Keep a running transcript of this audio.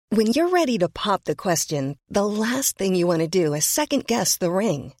When you're ready to pop the question, the last thing you want to do is second-guess the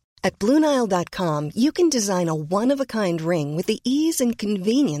ring. At BlueNile.com, you can design a one-of-a-kind ring with the ease and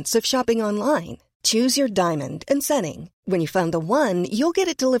convenience of shopping online. Choose your diamond and setting. When you find the one, you'll get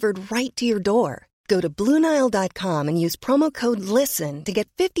it delivered right to your door. Go to BlueNile.com and use promo code LISTEN to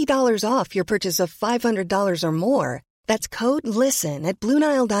get $50 off your purchase of $500 or more. That's code LISTEN at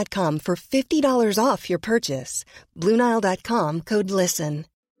BlueNile.com for $50 off your purchase. BlueNile.com, code LISTEN.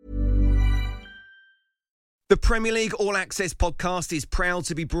 The Premier League All Access podcast is proud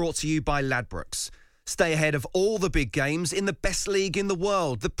to be brought to you by Ladbrokes. Stay ahead of all the big games in the best league in the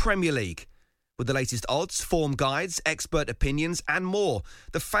world, the Premier League. With the latest odds, form guides, expert opinions and more,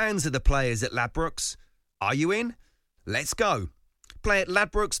 the fans are the players at Ladbrokes. Are you in? Let's go. Play at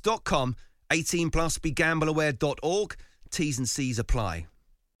ladbrokes.com, 18 plus, begambleaware.org. T's and C's apply.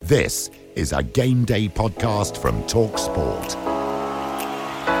 This is a Game Day podcast from TalkSport.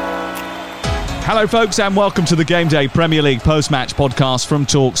 Hello folks and welcome to the Game Day Premier League post-match podcast from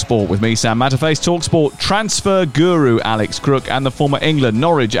TalkSport with me, Sam Matterface, TalkSport transfer guru Alex Crook and the former England,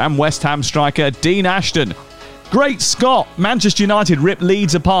 Norwich and West Ham striker Dean Ashton. Great Scott! Manchester United rip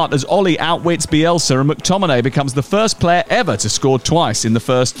Leeds apart as Ollie outwits Bielsa and McTominay becomes the first player ever to score twice in the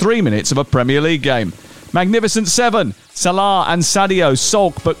first 3 minutes of a Premier League game. Magnificent Seven, Salah and Sadio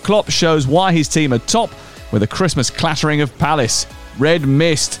sulk but Klopp shows why his team are top with a Christmas clattering of Palace. Red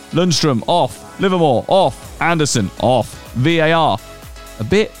mist, Lundstrom off, Livermore off, Anderson off, VAR a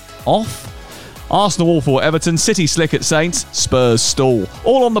bit off. Arsenal awful, Everton, City slick at Saints, Spurs stall.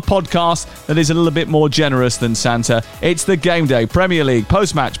 All on the podcast that is a little bit more generous than Santa. It's the Game Day Premier League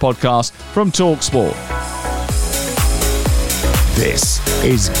post-match podcast from TalkSport. This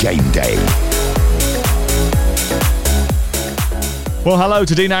is Game Day. Well, hello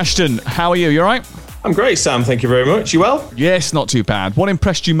to Dean Ashton. How are you? You all right? I'm great, Sam. Thank you very much. You well? Yes, not too bad. What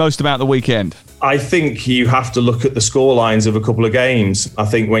impressed you most about the weekend? I think you have to look at the scorelines of a couple of games. I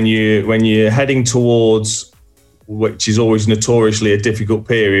think when you're heading towards, which is always notoriously a difficult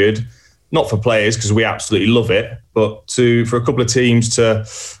period, not for players because we absolutely love it, but for a couple of teams to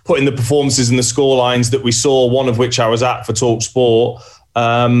put in the performances and the scorelines that we saw, one of which I was at for TalkSport.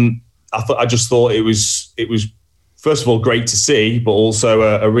 I just thought it was. First of all, great to see, but also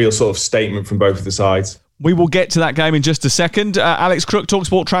a real sort of statement from both of the sides. We will get to that game in just a second. Alex Crook,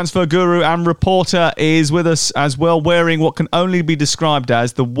 TalkSport transfer guru and reporter, is with us as well, wearing what can only be described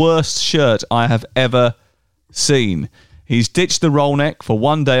as the worst shirt I have ever seen. He's ditched the roll neck for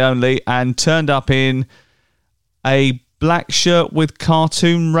one day only and turned up in a black shirt with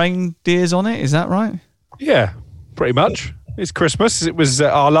cartoon reindeers on it. Is that right? Yeah, pretty much. It's Christmas. It was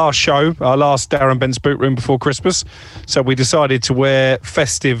our last show, our last Darren Bent's Boot Room before Christmas. So we decided to wear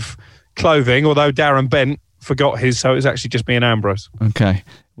festive clothing, although Darren Bent forgot his, so it was actually just me and Ambrose. Okay.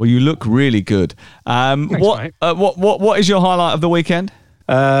 Well, you look really good. Thanks, mate. What is your highlight of the weekend?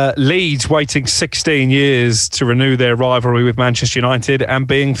 Leeds waiting 16 years to renew their rivalry with Manchester United and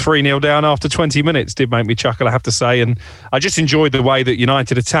being 3-0 down after 20 minutes did make me chuckle, I have to say. And I just enjoyed the way that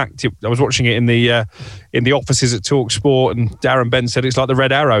United attacked. I was watching it in the offices at TalkSport, and Darren Bent said it's like the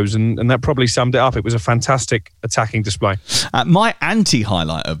Red Arrows, and that probably summed it up. It was a fantastic attacking display. My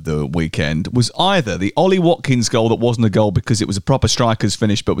anti-highlight of the weekend was either the Ollie Watkins goal that wasn't a goal because it was a proper striker's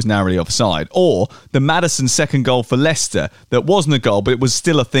finish but was narrowly offside, or the Maddison second goal for Leicester that wasn't a goal but it was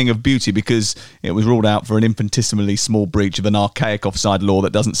still a thing of beauty because it was ruled out for an infinitesimally small breach of an archaic offside law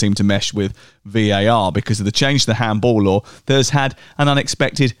that doesn't seem to mesh with VAR because of the change to the handball law that has had an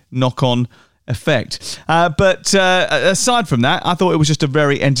unexpected knock-on effect. But aside from that, I thought it was just a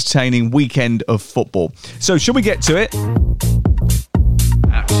very entertaining weekend of football. So should we get to it?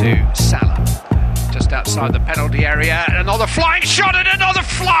 Out to Salah. Just outside the penalty area. Another flying shot and another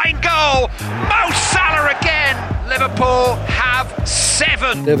flying goal. Mo Salah again. Liverpool have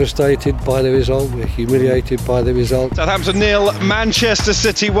 7. Devastated by the result. We're humiliated by the result. Southampton 0, Manchester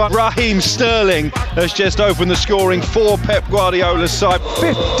City 1. Raheem Sterling has just opened the scoring for Pep Guardiola's side.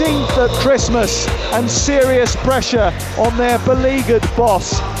 15th at Christmas and serious pressure on their beleaguered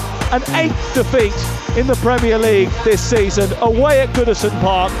boss. An 8th defeat in the Premier League this season, away at Goodison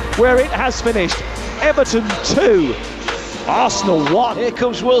Park, where it has finished. Everton 2, Arsenal 1. Here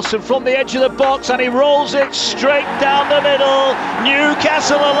comes Wilson from the edge of the box and he rolls it straight down the middle.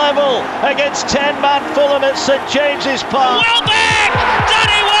 Newcastle are level against 10-man Fulham at St James's Park. Welbeck!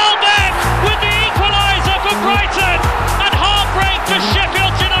 Danny Welbeck with the equaliser for Brighton, and heartbreak for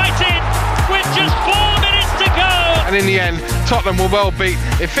Sheffield United with just 4 minutes to go. And in the end, Tottenham were well beat.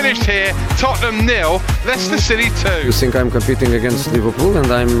 It finished here, Tottenham 0, Leicester City 2. You think I'm competing against Liverpool,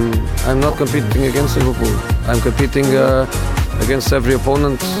 and I'm not competing against Liverpool. I'm competing against every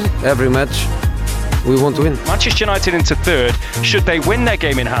opponent, every match. We want to win. Manchester United into third. Should they win their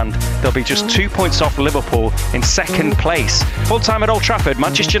game in hand, they'll be just 2 points off Liverpool in second place. Full time at Old Trafford,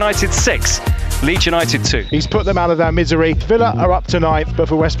 Manchester United 6, Leeds United 2. He's put them out of their misery. Villa are up to 9th, but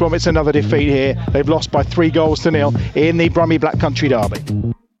for West Brom it's another defeat here. They've lost by 3-0 in the Brummie Black Country Derby.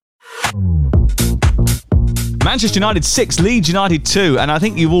 Manchester United 6, Leeds United 2, and I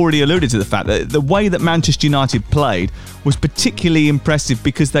think you've already alluded to the fact that the way that Manchester United played was particularly impressive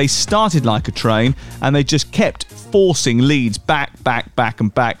because they started like a train and they just kept forcing Leeds back,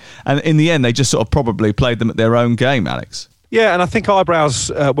 and in the end they just sort of probably played them at their own game, Alex. Yeah, and I think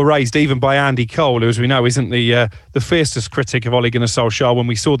eyebrows were raised even by Andy Cole, who, as we know, isn't the fiercest critic of Ole Gunnar Solskjaer. When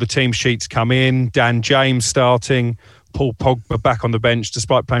we saw the team sheets come in, Dan James starting, Paul Pogba back on the bench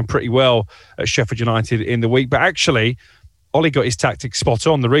despite playing pretty well at Sheffield United in the week. But actually, Ole got his tactics spot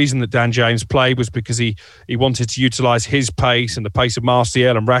on. The reason that Dan James played was because he wanted to utilise his pace and the pace of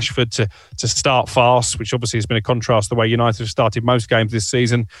Martial and Rashford to start fast, which obviously has been a contrast to the way United have started most games this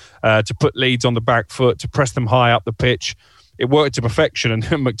season, to put Leeds on the back foot, to press them high up the pitch. It worked to perfection. And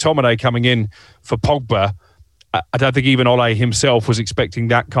McTominay coming in for Pogba, I don't think even Ole himself was expecting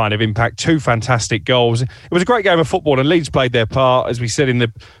that kind of impact. 2 fantastic goals. It was a great game of football and Leeds played their part. As we said in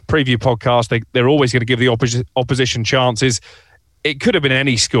the preview podcast, they're always going to give the opposition chances. It could have been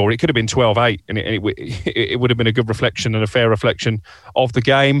any score. It could have been 12-8 and it would have been a good reflection and a fair reflection of the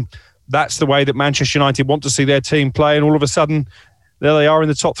game. That's the way that Manchester United want to see their team play, and all of a sudden, there they are in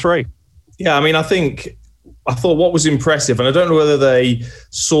the top 3. Yeah, I mean, I thought what was impressive, and I don't know whether they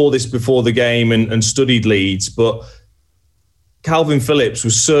saw this before the game and studied Leeds, but Calvin Phillips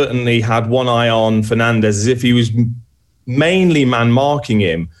was certainly had one eye on Fernandes as if he was mainly man marking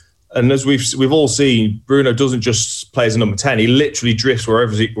him. And as we've all seen, Bruno doesn't just play as a number 10; he literally drifts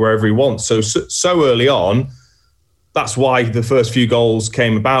wherever he wants. So early on, that's why the first few goals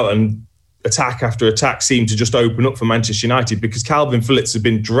came about, and attack after attack seemed to just open up for Manchester United because Calvin Phillips had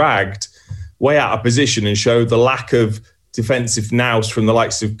been dragged way out of position and showed the lack of defensive nous from the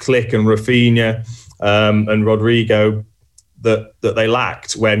likes of Klich and Rafinha and Rodrigo that they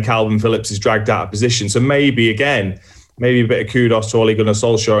lacked when Calvin Phillips is dragged out of position. So maybe a bit of kudos to Ole Gunnar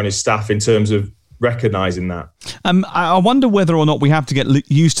Solskjaer and his staff in terms of recognising that. I wonder whether or not we have to get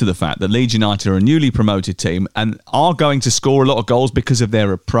used to the fact that Leeds United are a newly promoted team and are going to score a lot of goals because of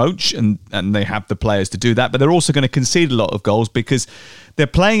their approach, and they have the players to do that, but they're also going to concede a lot of goals because they're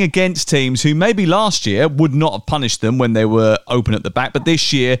playing against teams who maybe last year would not have punished them when they were open at the back, but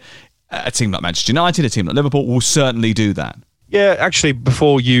this year a team like Manchester United, a team like Liverpool will certainly do that. Yeah, actually,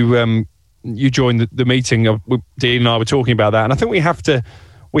 before you joined the meeting, Dean and I were talking about that, and I think we have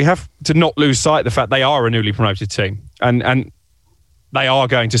to not lose sight of the fact they are a newly promoted team, and they are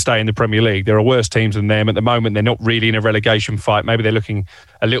going to stay in the Premier League. There are worse teams than them. At the moment, they're not really in a relegation fight. Maybe they're looking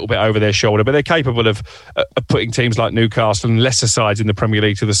a little bit over their shoulder, but they're capable of putting teams like Newcastle and lesser sides in the Premier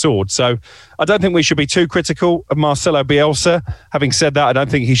League to the sword. So I don't think we should be too critical of Marcelo Bielsa. Having said that, I don't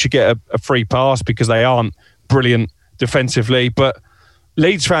think he should get a free pass because they aren't brilliant defensively, but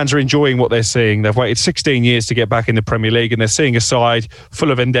Leeds fans are enjoying what they're seeing. They've waited 16 years to get back in the Premier League, and they're seeing a side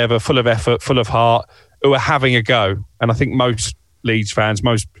full of endeavour, full of effort, full of heart, who are having a go. And I think most Leeds fans,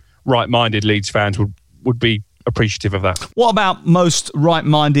 most right-minded Leeds fans would be appreciative of that. What about most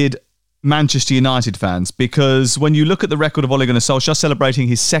right-minded Manchester United fans? Because when you look at the record of Ole Gunnar Solskjaer celebrating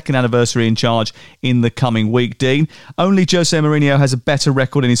his 2nd anniversary in charge in the coming week, Dean, only Jose Mourinho has a better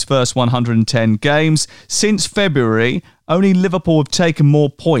record in his first 110 games. Since February, only Liverpool have taken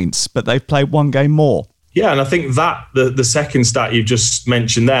more points, but they've played 1 game more. Yeah, and I think that the second stat you've just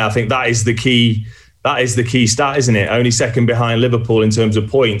mentioned there, I think that is the key. That is the key stat, isn't it? Only second behind Liverpool in terms of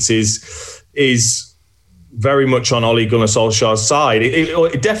points is very much on Ole Gunnar Solskjaer's side.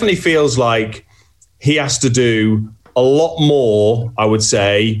 It definitely feels like he has to do a lot more, I would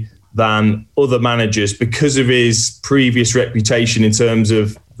say, than other managers because of his previous reputation in terms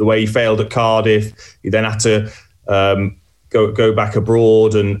of the way he failed at Cardiff. He then had to go back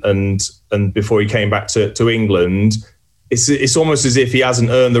abroad and before he came back to England. It's almost as if he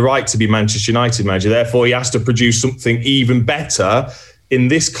hasn't earned the right to be Manchester United manager. Therefore, he has to produce something even better in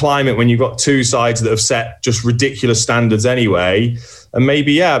this climate when you've got 2 sides that have set just ridiculous standards anyway. And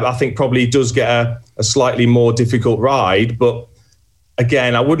maybe, I think probably does get a slightly more difficult ride. But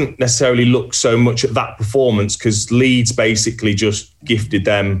again, I wouldn't necessarily look so much at that performance because Leeds basically just gifted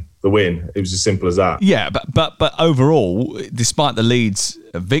them the win. It was as simple as that. Yeah, but overall, despite the Leeds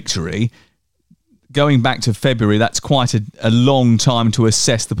victory, going back to February, that's quite a long time to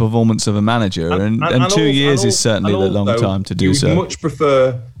assess the performance of a manager, and 2 years is certainly a long time to do so.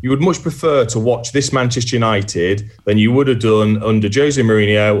 You would much prefer to watch this Manchester United than you would have done under Jose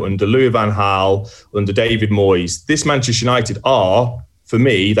Mourinho, under Louis van Gaal, under David Moyes. This Manchester United for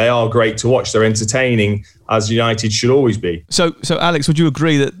me, they are great to watch. They're entertaining, as United should always be. So Alex, would you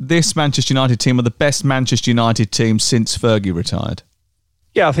agree that this Manchester United team are the best Manchester United team since Fergie retired?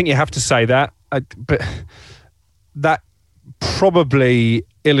 Yeah, I think you have to say that. But that probably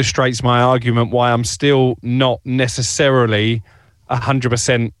illustrates my argument why I'm still not necessarily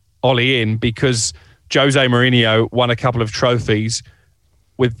 100% Ollie in, because Jose Mourinho won a couple of trophies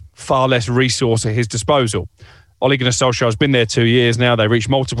with far less resource at his disposal. Ole Gunnar Solskjaer has been there 2 years now. They reached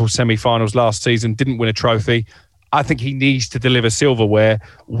multiple semi-finals last season, didn't win a trophy. I think he needs to deliver silverware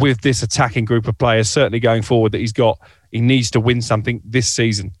with this attacking group of players, certainly going forward, that he's got. He needs to win something this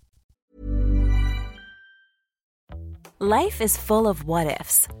season. Life is full of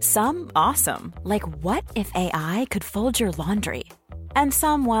what-ifs. Some awesome, like what if AI could fold your laundry? And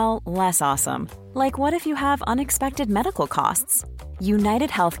some, well, less awesome, like what if you have unexpected medical costs?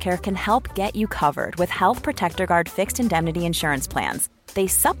 United Healthcare can help get you covered with Health Protector Guard fixed indemnity insurance plans. They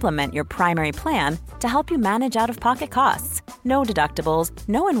supplement your primary plan to help you manage out-of-pocket costs. No deductibles,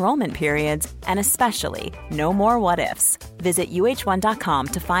 no enrollment periods, and especially no more what-ifs. Visit uh1.com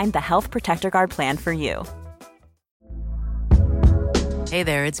to find the Health Protector Guard plan for you. Hey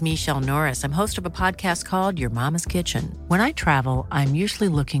there, it's Michelle Norris. I'm host of a podcast called Your Mama's Kitchen. When I travel, I'm usually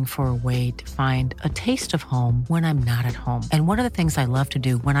looking for a way to find a taste of home when I'm not at home. And one of the things I love to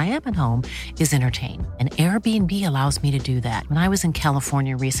do when I am at home is entertain. And Airbnb allows me to do that. When I was in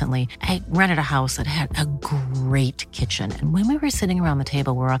California recently, I rented a house that had a great kitchen. And when we were sitting around the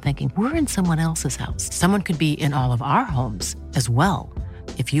table, we were all thinking, we're in someone else's house. Someone could be in all of our homes as well.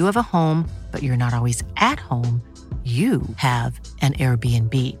 If you have a home, but you're not always at home, you have an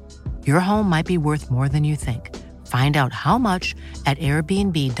Airbnb. Your home might be worth more than you think. Find out how much at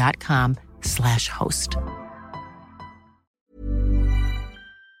airbnb.com/host.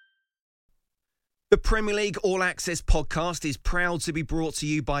 The Premier League All Access podcast is proud to be brought to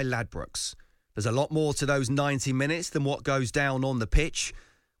you by Ladbrokes. There's a lot more to those 90 minutes than what goes down on the pitch.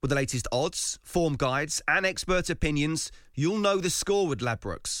 With the latest odds, form guides and expert opinions, you'll know the score with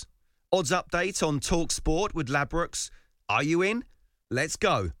Ladbrokes. Odds update on Talk Sport with Ladbrokes. Are you in? Let's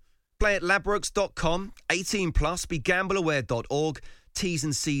go. Play at ladbrokes.com. 18 plus. BeGambleAware.org. T's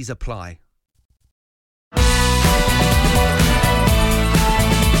and C's apply.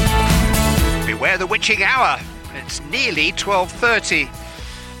 Beware the witching hour. It's nearly 12:30.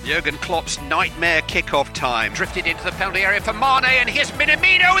 Jurgen Klopp's nightmare kickoff time. Drifted into the penalty area for Mane, and here's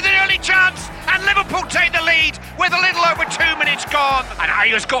Minamino with an early chance, and Liverpool take the lead with a little over 2 minutes gone. And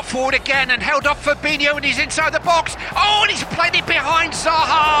Ayer's got forward again and held up Fabinho, and he's inside the box. Oh, and he's played it behind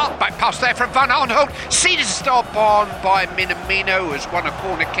Zaha. Back pass there from Van Aanholt. Seeded stop on by Minamino, who's won a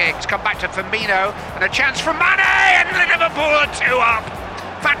corner kick. It's come back to Firmino, and a chance from Mane, and Liverpool are 2 up.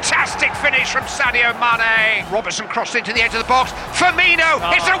 Fantastic finish from Sadio Mane. Robertson crossed into the edge of the box. Firmino,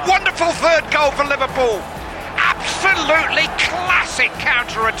 It's a wonderful third goal for Liverpool. Absolutely classic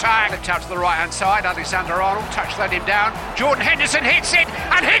counter-attack. Flipped out to the right-hand side. Alexander Arnold let him down. Jordan Henderson hits it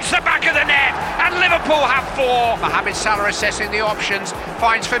and hits the back of the net. And Liverpool have 4. Mohamed Salah assessing the options.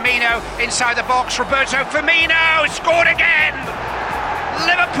 Finds Firmino inside the box. Roberto Firmino scored again.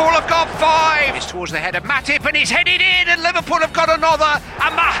 Liverpool have got 5. It's towards the head of Matip, and he's headed in, and Liverpool have got another,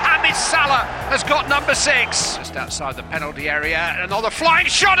 and Mohamed Salah has got number 6. Just outside the penalty area, another flying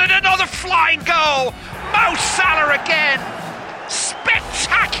shot and another flying goal. Mo Salah again.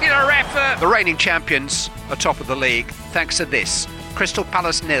 Spectacular effort. The reigning champions are top of the league thanks to this. Crystal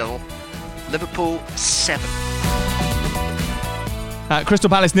Palace 0, Liverpool 7. Crystal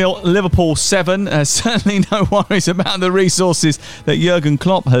Palace 0, Liverpool 7. Certainly no worries about the resources that Jurgen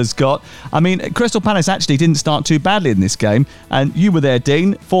Klopp has got. I mean, Crystal Palace actually didn't start too badly in this game. And you were there,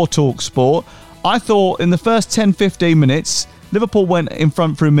 Dean, for Talk Sport. I thought in the first 10-15 minutes, Liverpool went in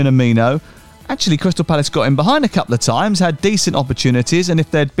front through Minamino. Actually, Crystal Palace got in behind a couple of times, had decent opportunities, and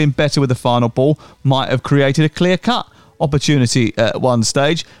if they'd been better with the final ball, might have created a clear-cut opportunity at one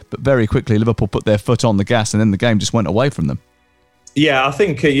stage. But very quickly, Liverpool put their foot on the gas, and then the game just went away from them. Yeah, I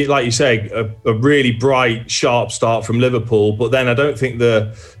think, like you say, a really bright, sharp start from Liverpool. But then I don't think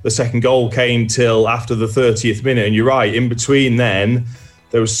the second goal came till after the 30th minute. And you're right, in between then,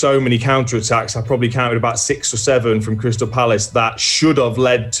 there was so many counter-attacks. I probably counted about 6 or 7 from Crystal Palace that should have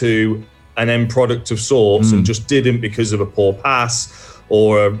led to an end product of sorts and just didn't because of a poor pass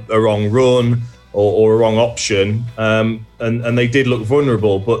or a wrong run. or a wrong option, and they did look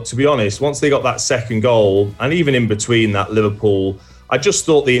vulnerable. But to be honest, once they got that second goal, and even in between that, Liverpool, I just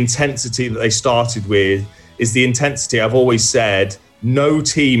thought the intensity that they started with is the intensity I've always said no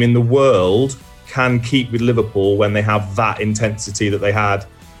team in the world can keep with Liverpool when they have that intensity that they had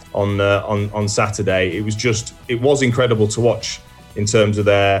on Saturday. It was incredible to watch in terms of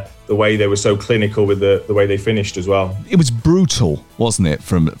the way they were so clinical with the way they finished as well. It was brutal, wasn't it,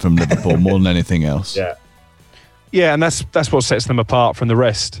 from Liverpool more than anything else? Yeah, and that's what sets them apart from the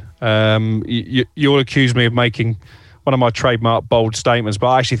rest. You'll accuse me of making one of my trademark bold statements, but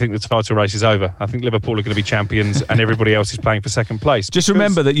I actually think the title race is over. I think Liverpool are going to be champions and everybody else is playing for second place. Just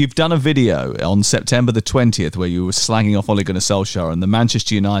remember that you've done a video on September the 20th where you were slagging off Ole Gunnar Solskjaer, and the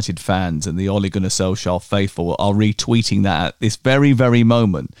Manchester United fans and the Ole Gunnar Solskjaer faithful are retweeting that at this very, very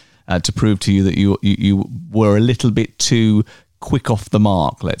moment to prove to you that you were a little bit too quick off the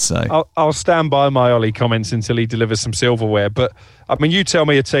mark, let's say. I'll stand by my Ollie comments until he delivers some silverware. But I mean, you tell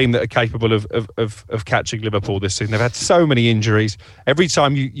me a team that are capable of catching Liverpool this season. They've had so many injuries. Every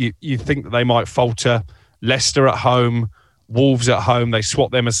time you think that they might falter, Leicester at home, Wolves at home, they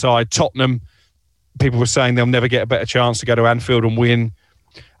swat them aside. Tottenham, people were saying they'll never get a better chance to go to Anfield and win.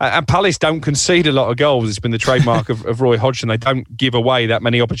 And Palace don't concede a lot of goals. It's been the trademark of Roy Hodgson. They don't give away that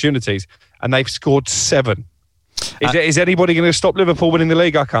many opportunities. And they've scored 7. Is anybody going to stop Liverpool winning the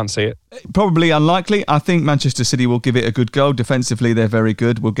league? I can't see it. Probably unlikely. I think Manchester City will give it a good go. Defensively, they're very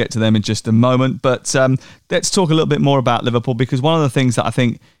good. We'll get to them in just a moment. But let's talk a little bit more about Liverpool, because one of the things that I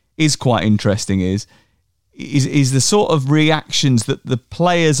think is quite interesting is the sort of reactions that the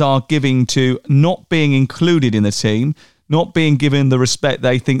players are giving to not being included in the team, not being given the respect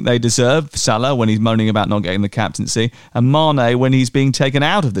they think they deserve. Salah, when he's moaning about not getting the captaincy, and Mane, when he's being taken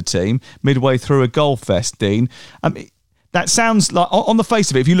out of the team midway through a goal fest, Dean. That sounds like, on the face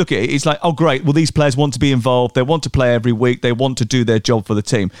of it, if you look at it, it's like, oh, great, well, these players want to be involved, they want to play every week, they want to do their job for the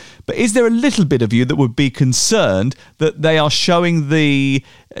team. But is there a little bit of you that would be concerned that they are showing the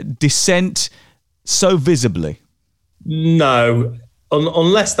dissent so visibly? No,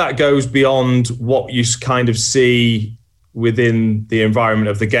 unless that goes beyond what you kind of see within the environment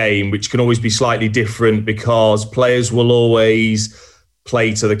of the game, which can always be slightly different because players will always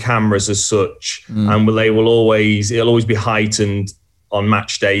play to the cameras as such, and it'll always be heightened on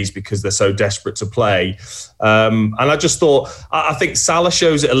match days because they're so desperate to play. And I just thought, I think Salah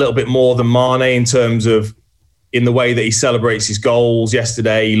shows it a little bit more than Mane in terms of in the way that he celebrates his goals.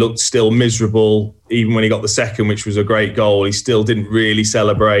 Yesterday, he looked still miserable, even when he got the second, which was a great goal. He still didn't really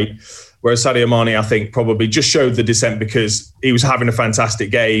celebrate. Whereas Sadio Mane, I think, probably just showed the dissent because he was having a fantastic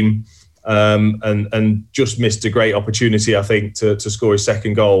game and just missed a great opportunity, I think, to score his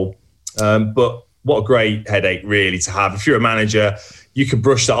second goal. But what a great headache, really, to have. If you're a manager, you could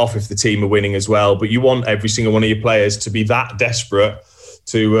brush that off if the team are winning as well. But you want every single one of your players to be that desperate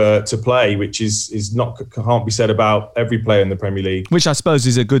to play, which can't be said about every player in the Premier League. Which I suppose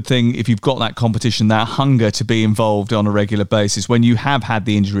is a good thing if you've got that competition, that hunger to be involved on a regular basis when you have had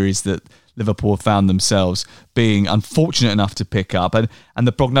the injuries that Liverpool have found themselves being unfortunate enough to pick up, and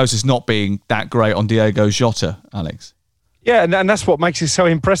the prognosis not being that great on Diogo Jota, Alex. Yeah, and that's what makes it so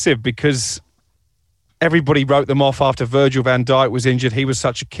impressive, because everybody wrote them off after Virgil van Dijk was injured. He was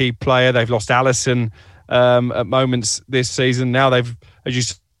such a key player. They've lost Alisson at moments this season. Now they've, as you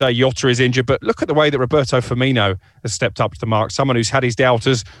say, Jota is injured. But look at the way that Roberto Firmino has stepped up to the mark. Someone who's had his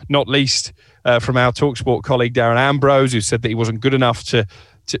doubters, not least from our TalkSport colleague Darren Ambrose, who said that he wasn't good enough to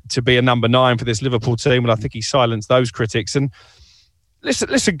be a number 9 for this Liverpool team. And I think he silenced those critics. And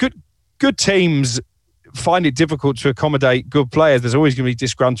listen, good teams find it difficult to accommodate good players. There's always going to be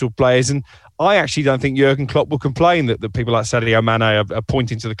disgruntled players. And I actually don't think Jurgen Klopp will complain that people like Sadio Mane are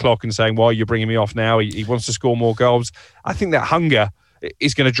pointing to the clock and saying, why are you bringing me off now? He wants to score more goals. I think that hunger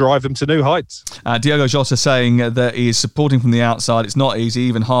is going to drive them to new heights. Diogo Jota saying that he is supporting from the outside. It's not easy,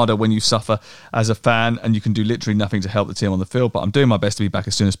 even harder when you suffer as a fan and you can do literally nothing to help the team on the field. But I'm doing my best to be back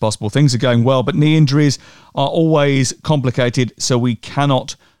as soon as possible. Things are going well, but knee injuries are always complicated, so we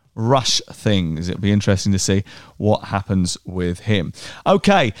cannot rush things. It'll be interesting to see what happens with him.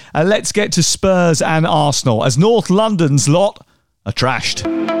 Okay, let's get to Spurs and Arsenal, as North London's lot are trashed.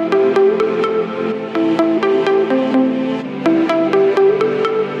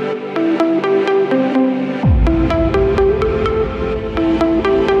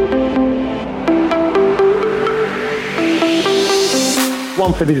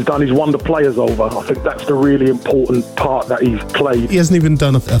 One thing he's done, he's won the players over. I think that's the really important part that he's played. He hasn't even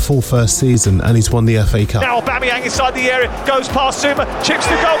done a full first season and he's won the FA Cup. Now Aubameyang inside the area, goes past Zuma, chips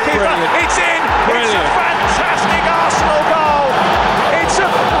the goalkeeper. Brilliant. It's in. Brilliant. It's a fantastic Arsenal goal. It's a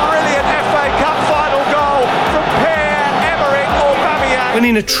brilliant FA Cup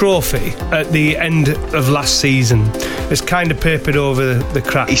Winning a trophy at the end of last season has kind of papered over the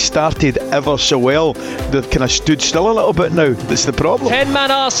cracks. He started ever so well. They've kind of stood still a little bit now. That's the problem. 10-man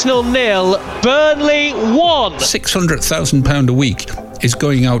Arsenal 0, Burnley 1. £600,000 a week is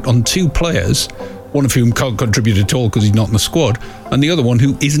going out on two players, one of whom can't contribute at all because he's not in the squad, and the other one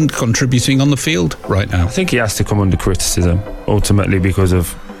who isn't contributing on the field right now. I think he has to come under criticism, ultimately, because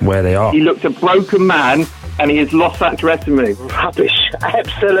of where they are. He looked a broken man, and he has lost that dressing room. Rubbish,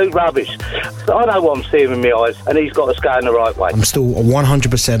 absolute rubbish. I know what I'm seeing in my eyes, and he's got us going the right way. I'm still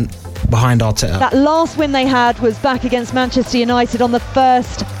 100% behind Arteta. That last win they had was back against Manchester United on the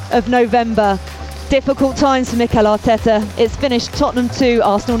 1st of November. Difficult times for Mikel Arteta. It's finished Tottenham 2,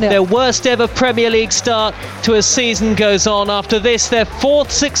 Arsenal 0. Their worst ever Premier League start to a season goes on. After this, their 4th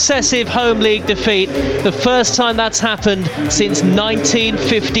successive home league defeat. The first time that's happened since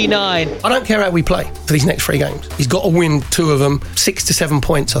 1959. I don't care how we play for these next 3 games. He's got to win 2 of them, 6 to 7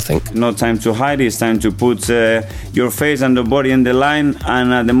 points, I think. No time to hide. It's time to put your face and the body in the line.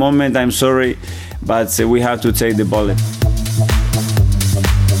 And at the moment, I'm sorry, but we have to take the bullet.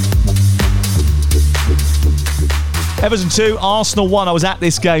 Everton 2, Arsenal 1. I was at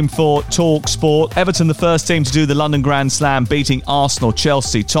this game for Talk Sport. Everton, the first team to do the London Grand Slam, beating Arsenal,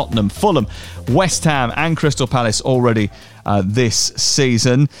 Chelsea, Tottenham, Fulham, West Ham and Crystal Palace already this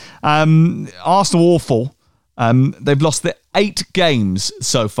season. Arsenal awful. They've lost the 8 games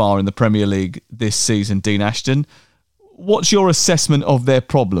so far in the Premier League this season, Dean Ashton. What's your assessment of their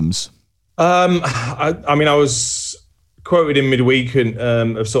problems? I was quoted in midweek and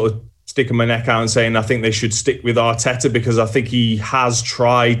of sort of sticking my neck out and saying I think they should stick with Arteta because I think he has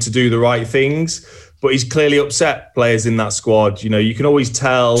tried to do the right things, but he's clearly upset players in that squad. You know, you can always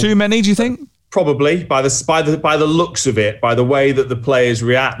tell. Too many, do you think? Probably by the looks of it, by the way that the players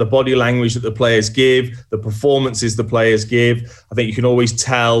react, the body language that the players give, the performances the players give. I think you can always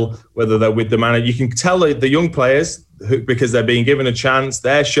tell whether they're with the manager. You can tell the young players because they're being given a chance.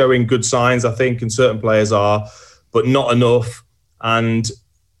 They're showing good signs, I think, and certain players are, but not enough. And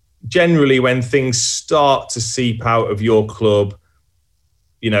generally, when things start to seep out of your club,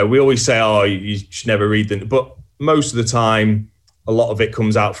 you know, we always say, oh, you should never read them. But most of the time, a lot of it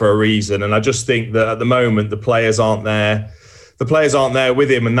comes out for a reason. And I just think that at the moment, the players aren't there. The players aren't there with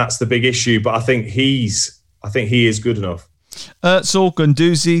him, and that's the big issue. But I think he is good enough. Özil,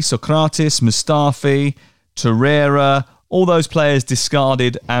 Guendouzi, Socrates, Mustafi, Torreira, all those players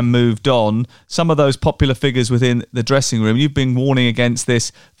discarded and moved on. Some of those popular figures within the dressing room. You've been warning against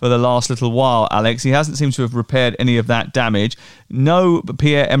this for the last little while, Alex. He hasn't seemed to have repaired any of that damage. No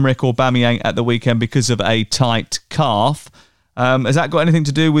Pierre-Emerick Aubameyang at the weekend because of a tight calf. Has that got anything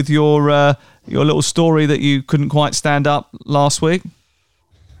to do with your little story that you couldn't quite stand up last week?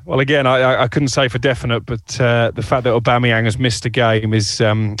 Well, again, I couldn't say for definite, but the fact that Aubameyang has missed a game is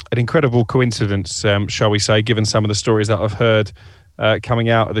an incredible coincidence, shall we say, given some of the stories that I've heard coming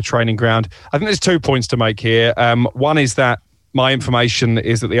out of the training ground. I think there's 2 points to make here. One is that my information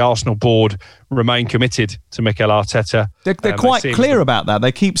is that the Arsenal board remain committed to Mikel Arteta. They're quite clear about that.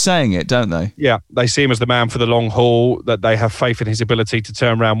 They keep saying it, don't they? Yeah, they see him as the man for the long haul, that they have faith in his ability to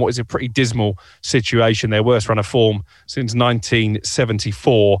turn around what is a pretty dismal situation, their worst run of form since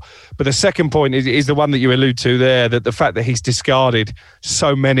 1974. But the second point is the one that you allude to there, that the fact that he's discarded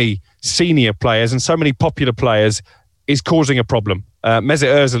so many senior players and so many popular players is causing a problem.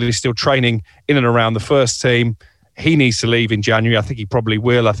 Mesut Ozil is still training in and around the first team. He needs to leave in January. I think he probably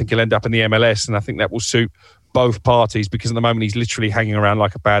will. I think he'll end up in the MLS, and I think that will suit both parties because at the moment he's literally hanging around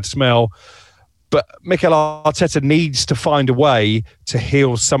like a bad smell. But Mikel Arteta needs to find a way to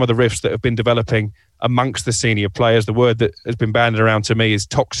heal some of the rifts that have been developing amongst the senior players. The word that has been bandied around to me is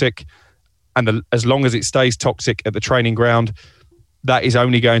toxic. And as long as it stays toxic at the training ground, that is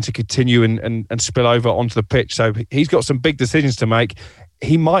only going to continue and spill over onto the pitch. So he's got some big decisions to make.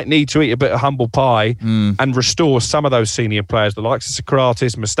 He might need to eat a bit of humble pie and restore some of those senior players, the likes of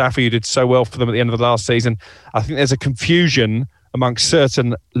Socrates, Mustafi, who did so well for them at the end of the last season. I think there's a confusion amongst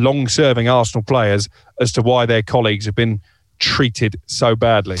certain long-serving Arsenal players as to why their colleagues have been treated so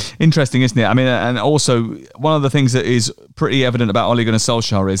badly. Interesting, isn't it? I mean, and also one of the things that is pretty evident about Ole Gunnar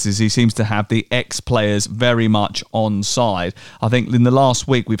Solskjaer is he seems to have the ex-players very much on side. I think in the last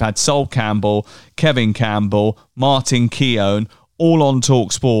week we've had Sol Campbell, Kevin Campbell, Martin Keown, all on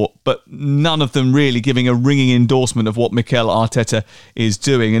Talk Sport, but none of them really giving a ringing endorsement of what Mikel Arteta is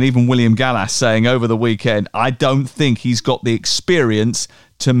doing. And even William Gallas saying over the weekend, I don't think he's got the experience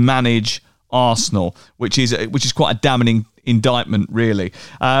to manage Arsenal, which is quite a damning indictment, really.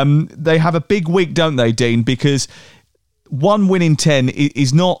 They have a big week, don't they, Dean? Because 1 win in 10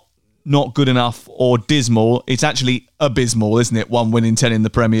 is not not good enough or dismal. It's actually abysmal, isn't it? 1 win in 10 in the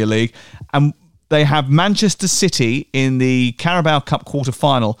Premier League. And they have Manchester City in the Carabao Cup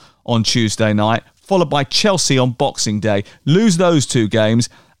quarter-final on Tuesday night, followed by Chelsea on Boxing Day. Lose those 2 games,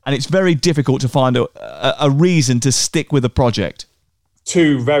 and it's very difficult to find a reason to stick with the project.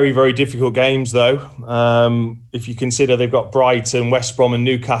 2 very, very difficult games, though. If you consider they've got Brighton, West Brom and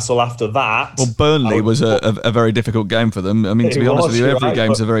Newcastle after that. Well, Burnley was a very difficult game for them. I mean, to be honest with you, every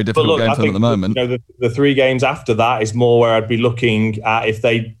game's a very difficult game for them at the moment. The 3 games after that is more where I'd be looking at if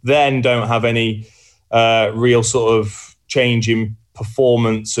they then don't have any real sort of change in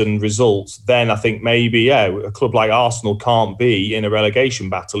performance and results, then I think maybe, a club like Arsenal can't be in a relegation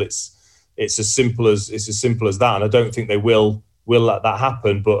battle. It's as simple as that. And I don't think they will let that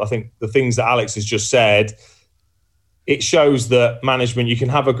happen. But I think the things that Alex has just said, it shows that management, you can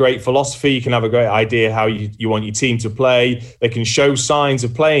have a great philosophy, you can have a great idea how you want your team to play. They can show signs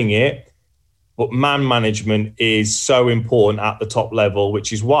of playing it, but man management is so important at the top level,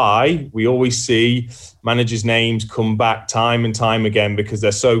 which is why we always see managers' names come back time and time again, because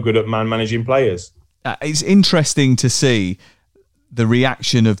they're so good at man managing players. It's interesting to see the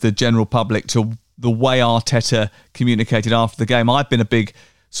reaction of the general public to the way Arteta communicated after the game. I've been a big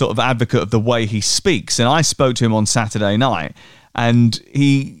sort of advocate of the way he speaks, and I spoke to him on Saturday night, and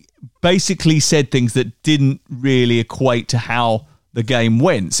he basically said things that didn't really equate to how the game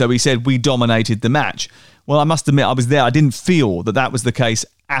went. So he said, we dominated the match. Well, I must admit, I was there. I didn't feel that was the case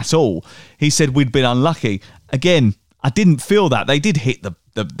at all. He said we'd been unlucky. Again, I didn't feel that. They did hit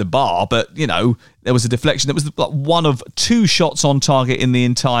the bar, but, you know, there was a deflection. It was like 1 of 2 shots on target in the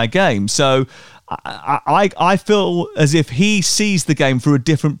entire game. So I feel as if he sees the game through a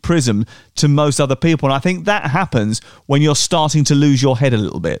different prism to most other people. And I think that happens when you're starting to lose your head a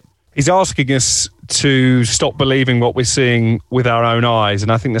little bit. He's asking us to stop believing what we're seeing with our own eyes.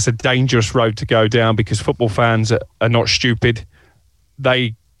 And I think that's a dangerous road to go down, because football fans are not stupid.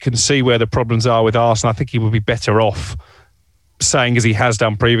 They can see where the problems are with Arsenal. I think he would be better off saying, as he has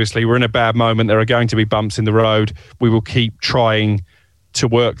done previously, we're in a bad moment. There are going to be bumps in the road. We will keep trying to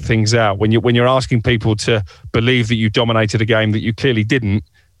work things out. When you're asking people to believe that you dominated a game that you clearly didn't,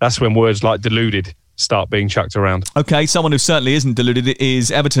 that's when words like deluded start being chucked around. Okay, someone who certainly isn't deluded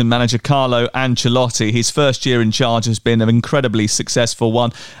is Everton manager Carlo Ancelotti. His first year in charge has been an incredibly successful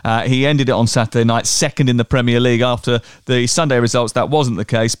one. He ended it on Saturday night, second in the Premier League. After the Sunday results, that wasn't the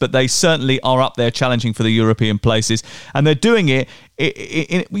case, but they certainly are up there challenging for the European places, and they're doing it.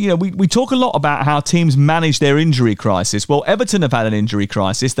 We talk a lot about how teams manage their injury crisis. Well, Everton have had an injury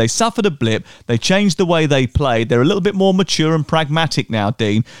crisis. They suffered a blip. They changed the way they played. They're a little bit more mature and pragmatic now,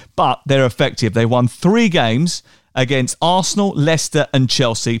 Dean, but they're effective. They won 3 games against Arsenal, Leicester and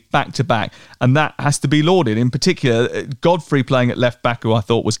Chelsea back-to-back, and that has to be lauded. In particular, Godfrey playing at left-back, who I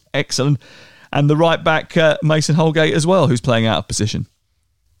thought was excellent, and the right-back, Mason Holgate as well, who's playing out of position.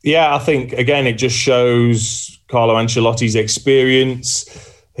 Yeah, I think, again, it just shows Carlo Ancelotti's experience,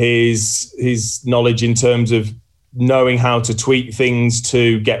 his knowledge in terms of knowing how to tweak things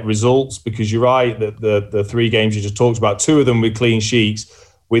to get results, because you're right, that the 3 games you just talked about, 2 of them with clean sheets,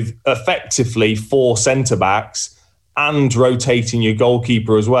 with effectively 4 centre-backs and rotating your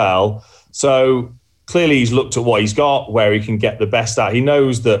goalkeeper as well. So clearly he's looked at what he's got, where he can get the best out. He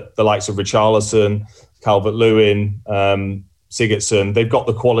knows that the likes of Richarlison, Calvert-Lewin, Sigurdsson, they've got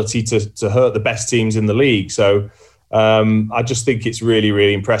the quality to hurt the best teams in the league. So I just think it's really,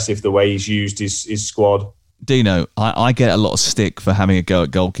 really impressive the way he's used his squad. Dino, I get a lot of stick for having a go at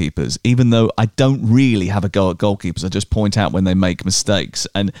goalkeepers, even though I don't really have a go at goalkeepers. I just point out when they make mistakes.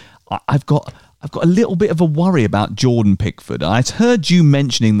 And I've got a little bit of a worry about Jordan Pickford. I'd heard you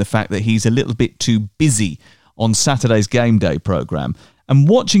mentioning the fact that he's a little bit too busy on Saturday's game day programme. And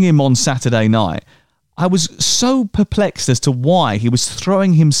watching him on Saturday night, I was so perplexed as to why he was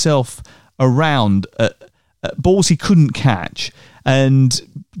throwing himself around at balls he couldn't catch and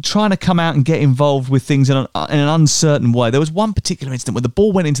trying to come out and get involved with things in an uncertain way. There was one particular incident where the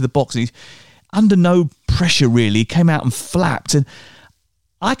ball went into the box and he's under no pressure really, he came out and flapped. And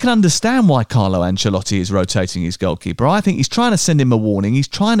I can understand why Carlo Ancelotti is rotating his goalkeeper. I think he's trying to send him a warning. He's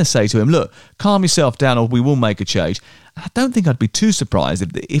trying to say to him, look, calm yourself down or we will make a change. I don't think I'd be too surprised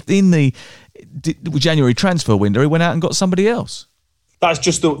if in the January transfer window he went out and got somebody else.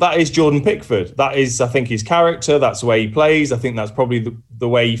 That is Jordan Pickford. That is, I think, his character. That's the way he plays. I think that's probably the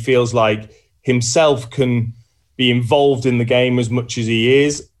way he feels like himself can be involved in the game as much as he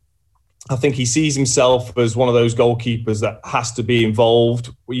is. I think he sees himself as one of those goalkeepers that has to be involved.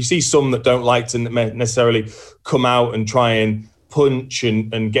 Well, you see some that don't like to necessarily come out and try and punch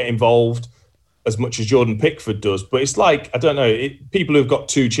and get involved. as much as Jordan Pickford does. But it's like, I don't know, people who've got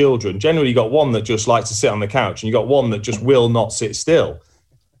 2 children, generally you got one that just likes to sit on the couch and you got one that just will not sit still.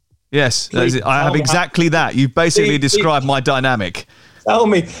 Yes, I have exactly that. You've basically described my dynamic. Tell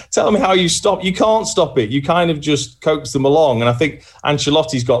me how you stop. You can't stop it. You kind of just coax them along. And I think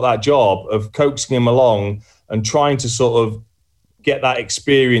Ancelotti's got that job of coaxing him along and trying to sort of get that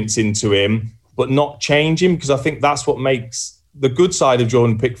experience into him, but not change him, because I think that's what makes the good side of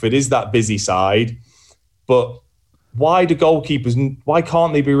Jordan Pickford is that busy side. But why do goalkeepers, why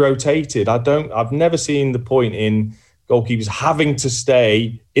can't they be rotated? I've never seen the point in goalkeepers having to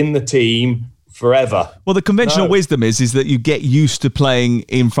stay in the team forever. Well, the conventional wisdom is that you get used to playing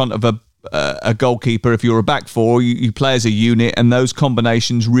in front of a goalkeeper. If you're a back four, you play as a unit, and those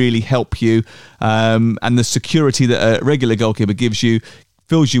combinations really help you. And the security that a regular goalkeeper gives you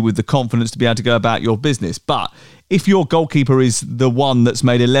fills you with the confidence to be able to go about your business. But if your goalkeeper is the one that's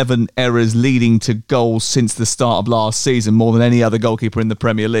made 11 errors leading to goals since the start of last season, more than any other goalkeeper in the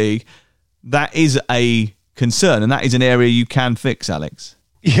Premier League, that is a concern, and that is an area you can fix, Alex.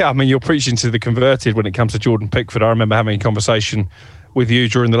 Yeah, I mean, you're preaching to the converted when it comes to Jordan Pickford. I remember having a conversation with you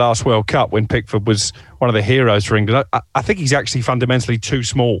during the last World Cup when Pickford was one of the heroes for England. I think he's actually fundamentally too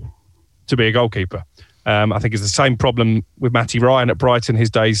small to be a goalkeeper. I think it's the same problem with Matty Ryan at Brighton. His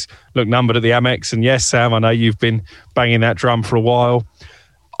days look numbered at the Amex. And yes, Sam, I know you've been banging that drum for a while.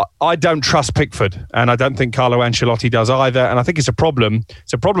 I don't trust Pickford, and I don't think Carlo Ancelotti does either. And I think it's a problem.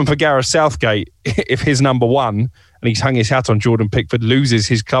 It's a problem for Gareth Southgate if his number one, and he's hung his hat on Jordan Pickford, loses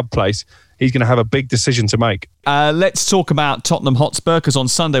his club place. He's going to have a big decision to make. Let's talk about Tottenham Hotspur, because on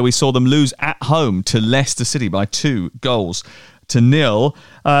Sunday we saw them lose at home to Leicester City by 2-0.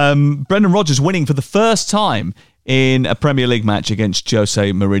 Brendan Rodgers winning for the first time in a Premier League match against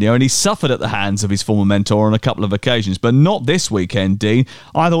Jose Mourinho, and he suffered at the hands of his former mentor on a couple of occasions, but not this weekend, Dean.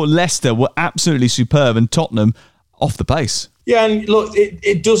 I thought Leicester were absolutely superb and Tottenham off the pace. Yeah, and look,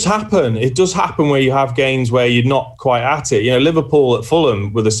 it does happen. It does happen where you have games where you're not quite at it. You know, Liverpool at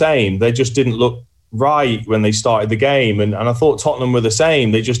Fulham were the same. They just didn't look right when they started the game. And I thought Tottenham were the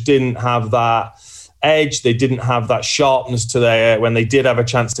same. They just didn't have that edge. They didn't have that sharpness to their, when they did have a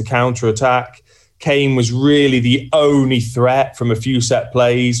chance to counter-attack. Kane was really the only threat from a few set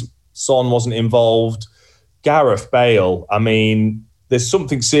plays. Son wasn't involved. Gareth Bale, I mean, there's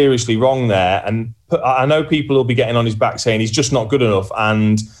something seriously wrong there. And I know people will be getting on his back saying he's just not good enough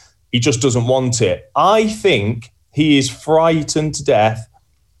and he just doesn't want it. I think he is frightened to death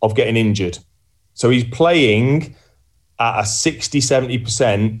of getting injured. So he's playing at a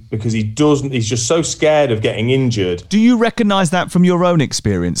 60-70% because he's just so scared of getting injured. Do you recognise that from your own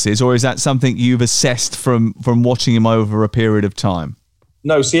experiences, or is that something you've assessed from watching him over a period of time?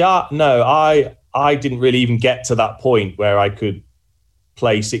 No, see, I didn't really even get to that point where I could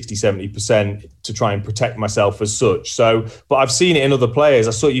play 60-70% to try and protect myself as such. So, but I've seen it in other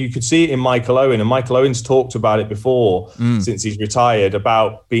players. You could see it in Michael Owen, and Michael Owen's talked about it before since he's retired,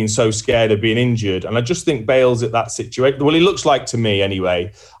 about being so scared of being injured. And I just think Bale's at that situation. Well, he looks like to me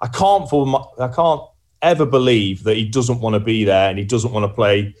anyway. I can't ever believe that he doesn't want to be there and he doesn't want to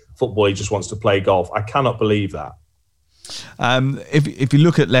play football. He just wants to play golf. I cannot believe that. If you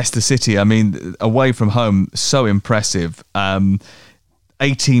look at Leicester City, I mean, away from home, so impressive.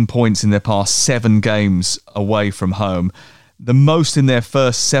 18 points in their past 7 games away from home. The most in their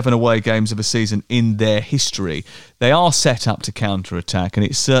first 7 away games of a season in their history. They are set up to counter-attack, and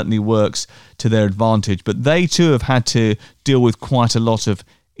it certainly works to their advantage. But they too have had to deal with quite a lot of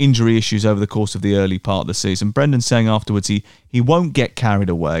injury issues over the course of the early part of the season. Brendan's saying afterwards he won't get carried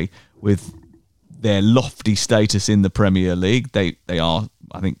away with their lofty status in the Premier League. They are,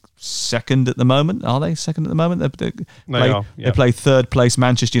 I think, second at the moment. Are they second at the moment? They play third place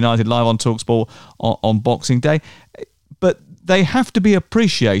Manchester United live on TalkSport on Boxing Day. But they have to be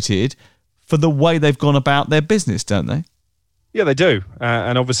appreciated for the way they've gone about their business, don't they? Yeah, they do.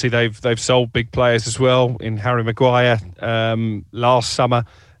 And obviously they've sold big players as well in Harry Maguire last summer.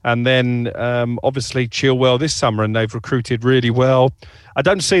 And then obviously Chilwell this summer, and they've recruited really well. I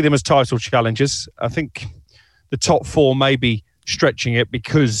don't see them as title challengers. I think the top 4 may be stretching it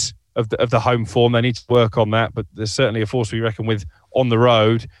because of the home form. They need to work on that, but there's certainly a force to be reckoned with on the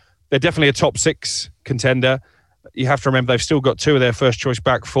road. They're definitely a top 6 contender. You have to remember they've still got 2 of their first choice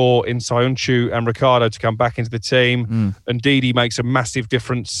back 4 in Sayuncu and Ricardo to come back into the team. And Ndidi makes a massive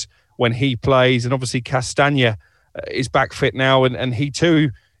difference when he plays. And obviously Castagna is back fit now, and he too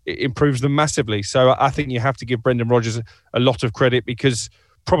improves them massively. So I think you have to give Brendan Rodgers a lot of credit, because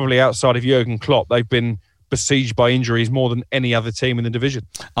probably outside of Jurgen Klopp, they've been besieged by injuries more than any other team in the division.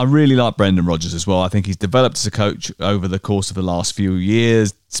 I really like Brendan Rodgers as well. I think he's developed as a coach over the course of the last few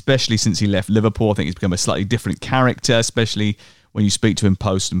years, especially since he left Liverpool. I think he's become a slightly different character, especially when you speak to him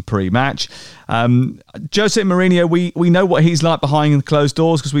post and pre-match. Jose Mourinho, we know what he's like behind closed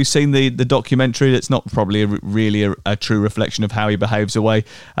doors because we've seen the documentary. That's not probably really a true reflection of how he behaves away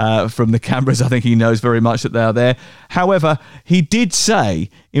from the cameras. I think he knows very much that they are there. However, he did say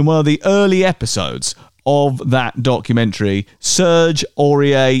in one of the early episodes of that documentary, Serge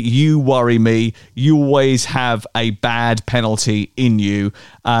Aurier, you worry me. You always have a bad penalty in you.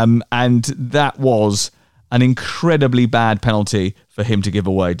 And that was an incredibly bad penalty for him to give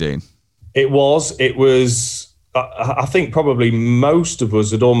away, Dean. It was. I think probably most of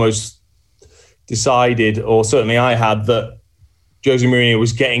us had almost decided, or certainly I had, that Jose Mourinho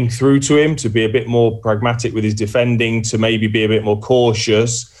was getting through to him to be a bit more pragmatic with his defending, to maybe be a bit more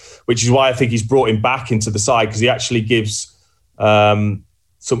cautious, which is why I think he's brought him back into the side, because he actually gives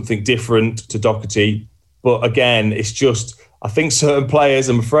something different to Doherty. But again, it's just, I think certain players,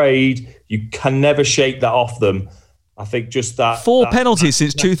 I'm afraid, you can never shake that off them. I think just that... Four penalties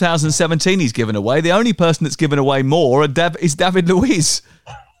since 2017 he's given away. The only person that's given away more is David Luiz.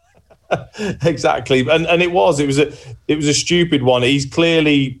 Exactly. And it was a stupid one. He's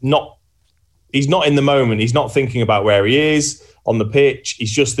clearly not... He's not in the moment. He's not thinking about where he is on the pitch.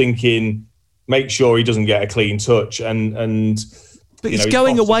 He's just thinking, make sure he doesn't get a clean touch. But he's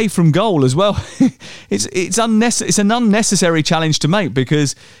going away from goal as well. It's an unnecessary challenge to make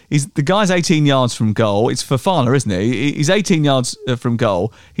because the guy's 18 yards from goal. It's Fofana, isn't he? He's 18 yards from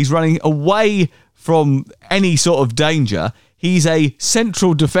goal. He's running away from any sort of danger. He's a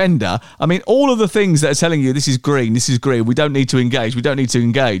central defender. I mean, all of the things that are telling you this is green, we don't need to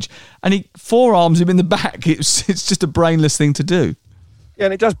engage. And he forearms him in the back. It's just a brainless thing to do. Yeah,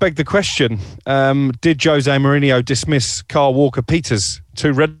 and it does beg the question, did Jose Mourinho dismiss Kyle Walker-Peters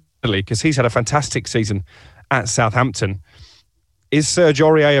too readily? Because he's had a fantastic season at Southampton. Is Serge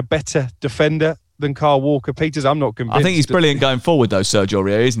Aurier a better defender than Kyle Walker-Peters? I'm not convinced. I think he's brilliant going forward, though, Serge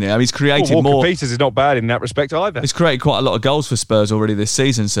Aurier, isn't he? I mean, he's created more... Walker-Peters is not bad in that respect either. He's created quite a lot of goals for Spurs already this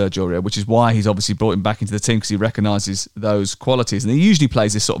season, Serge Aurier, which is why he's obviously brought him back into the team, because he recognises those qualities. And he usually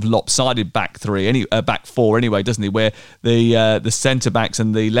plays this sort of lopsided back four anyway, doesn't he? Where the centre-backs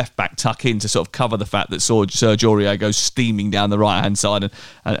and the left-back tuck in to sort of cover the fact that Serge Aurier goes steaming down the right-hand side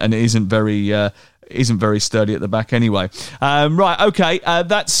and isn't very sturdy at the back anyway. Right, okay,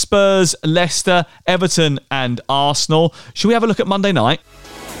 that's Spurs, Leicester, Everton and Arsenal. Shall we have a look at Monday night?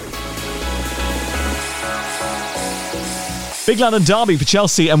 Big London derby for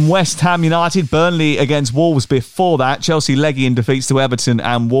Chelsea and West Ham United. Burnley against Wolves before that. Chelsea leggy in defeats to Everton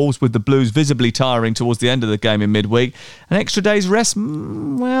and Wolves, with the Blues visibly tiring towards the end of the game in midweek. An extra day's rest,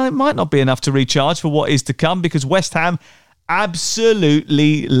 well, it might not be enough to recharge for what is to come, because West Ham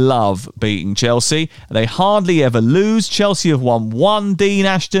absolutely love beating Chelsea. They hardly ever lose. Chelsea have won one, Dean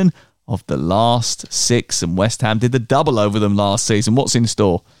Ashton, of the last 6, and West Ham did the double over them last season. What's in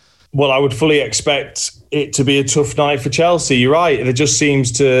store? Well, I would fully expect it to be a tough night for Chelsea. You're right. They just seem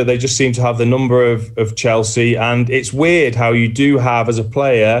to have the number of Chelsea, and it's weird how you do have, as a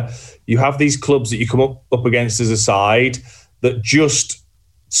player, you have these clubs that you come up against as a side that just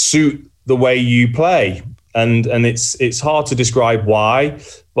suit the way you play. And it's hard to describe why,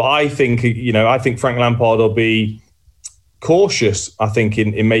 but I think Frank Lampard will be cautious, I think,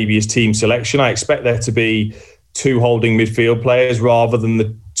 in maybe his team selection. I expect there to be 2 holding midfield players rather than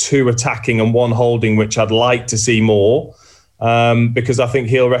the 2 attacking and 1 holding, which I'd like to see more, because I think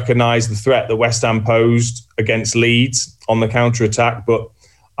he'll recognise the threat that West Ham posed against Leeds on the counter-attack, but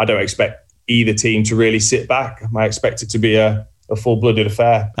I don't expect either team to really sit back. I expect it to be a full-blooded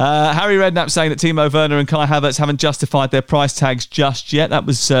affair. Harry Redknapp saying that Timo Werner and Kai Havertz haven't justified their price tags just yet. That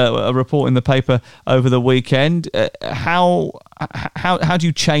was a report in the paper over the weekend. How do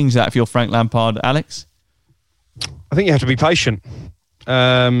you change that if you're Frank Lampard, Alex? I think you have to be patient.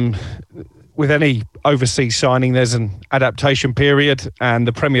 With any overseas signing, there's an adaptation period, and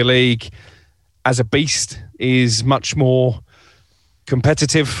the Premier League, as a beast, is much more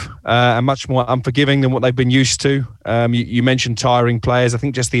competitive and much more unforgiving than what they've been used to. You mentioned tiring players. I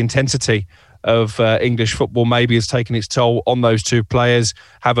think just the intensity of English football maybe has taken its toll on those 2 players.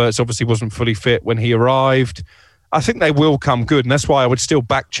 Havertz obviously wasn't fully fit when he arrived. I think they will come good, and that's why I would still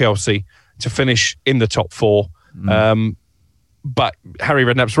back Chelsea to finish in the top 4. But Harry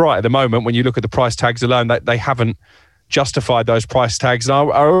Redknapp's right. At the moment, when you look at the price tags alone, they haven't justified those price tags. And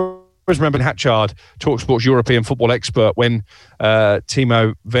I always remember Hatchard, TalkSport's European football expert, when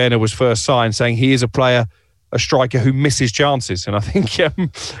Timo Werner was first signed, saying he is a player a striker who misses chances, and I think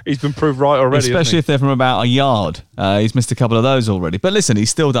he's been proved right already. Especially if they're from about a yard. He's missed a couple of those already. But listen, he's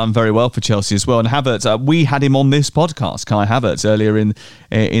still done very well for Chelsea as well. And Havertz, we had him on this podcast, Kai Havertz, earlier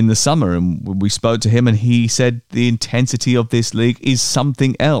in the summer, and we spoke to him, and he said the intensity of this league is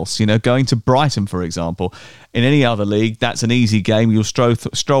something else. You know, going to Brighton, for example. In any other league, that's an easy game. You'll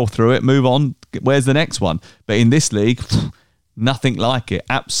stroll through it, move on. Where's the next one? But in this league, nothing like it.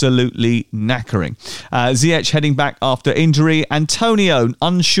 Absolutely knackering. Ziyech heading back after injury. Antonio,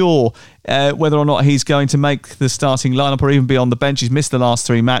 unsure whether or not he's going to make the starting lineup or even be on the bench. He's missed the last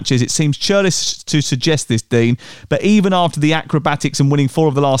 3 matches. It seems churlish to suggest this, Dean, but even after the acrobatics and winning 4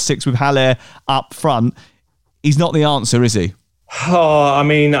 of the last 6 with Haller up front, he's not the answer, is he? Oh, I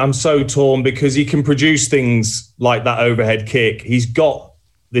mean, I'm so torn because he can produce things like that overhead kick. He's got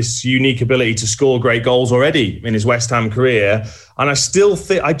this unique ability to score great goals already in his West Ham career. And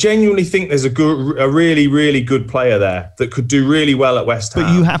I genuinely think there's a really, really good player there that could do really well at West Ham.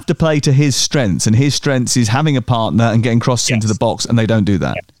 But you have to play to his strengths, and his strengths is having a partner and getting crossed into the box, and they don't do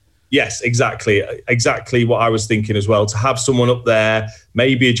that. Yes, exactly. Exactly what I was thinking as well. To have someone up there,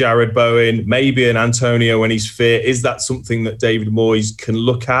 maybe a Jared Bowen, maybe an Antonio when he's fit. Is that something that David Moyes can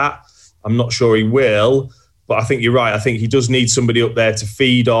look at? I'm not sure he will. But I think you're right. I think he does need somebody up there to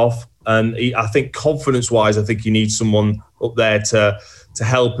feed off. And I think confidence-wise, I think he needs someone up there to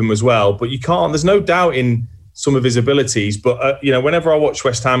help him as well. But you can't, there's no doubt in some of his abilities. But, whenever I watch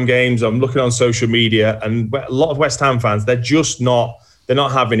West Ham games, I'm looking on social media and a lot of West Ham fans, they're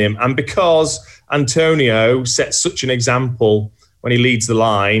not having him. And because Antonio sets such an example when he leads the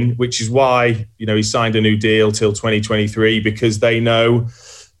line, which is why, he signed a new deal till 2023, because they know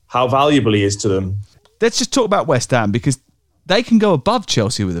how valuable he is to them. Let's just talk about West Ham, because they can go above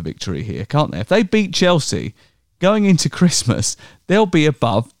Chelsea with a victory here, can't they? If they beat Chelsea going into Christmas, they'll be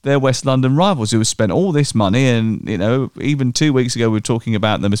above their West London rivals who have spent all this money. And, even 2 weeks ago, we were talking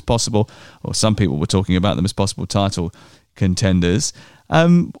about them as possible, or some people were talking about them as possible title contenders.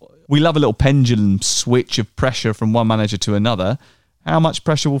 We love a little pendulum switch of pressure from one manager to another. How much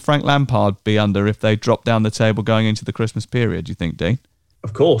pressure will Frank Lampard be under if they drop down the table going into the Christmas period, do you think, Dean?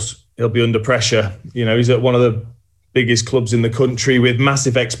 Of course, he'll be under pressure. He's at one of the biggest clubs in the country with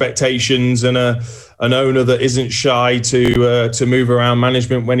massive expectations and an owner that isn't shy to move around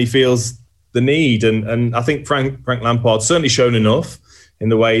management when he feels the need. And I think Frank Lampard's certainly shown enough in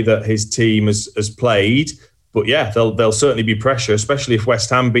the way that his team has played. But yeah, there'll certainly be pressure, especially if West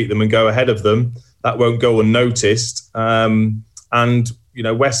Ham beat them and go ahead of them. That won't go unnoticed. And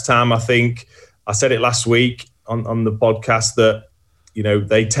West Ham, I think I said it last week on the podcast that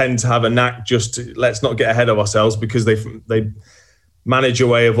they tend to have a knack just to, let's not get ahead of ourselves, because they manage a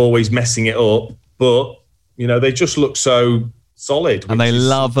way of always messing it up. But, they just look so solid. And they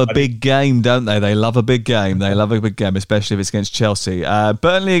love a big game, don't they? They love a big game. They love a big game, especially if it's against Chelsea.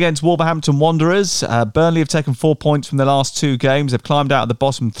 Burnley against Wolverhampton Wanderers. Burnley have taken 4 points from their last 2 games. They've climbed out of the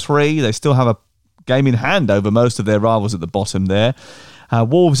bottom 3. They still have a game in hand over most of their rivals at the bottom there.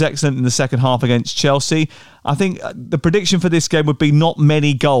 Wolves excellent in the second half against Chelsea. I think the prediction for this game would be not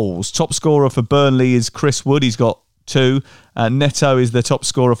many goals. Top scorer for Burnley is Chris Wood. He's got 2. Neto is the top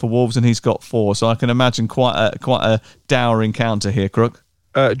scorer for Wolves, and he's got 4. So I can imagine quite a dour encounter here, Crook.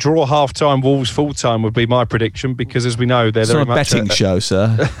 Draw half-time, Wolves full-time would be my prediction, because as we know, they're very much a betting show,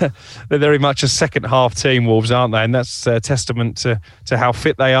 sir. They're very much a second-half team, Wolves, aren't they? And that's a testament to how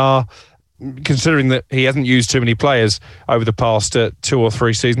fit they are. Considering that he hasn't used too many players over the past 2 or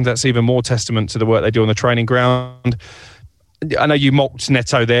 3 seasons, that's even more testament to the work they do on the training ground. I know you mocked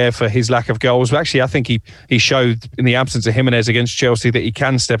Neto there for his lack of goals, but actually I think he showed in the absence of Jimenez against Chelsea that he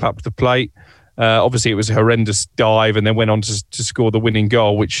can step up to the plate. Obviously, it was a horrendous dive and then went on to score the winning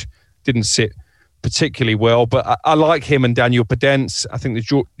goal, which didn't sit particularly well. But I like him and Daniel Podence. I think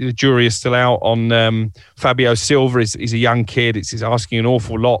the jury is still out on Fabio Silva. He's a young kid. He's asking an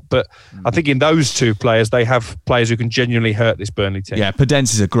awful lot. But I think in those 2 players, they have players who can genuinely hurt this Burnley team. Yeah,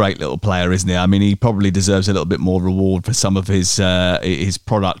 Podence is a great little player, isn't he? I mean, he probably deserves a little bit more reward for some of his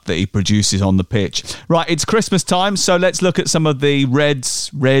product that he produces on the pitch. Right, it's Christmas time, so let's look at some of the red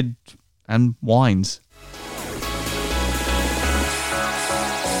and wines.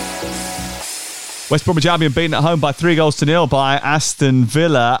 West Bromwich Albion beaten at home by 3-0 by Aston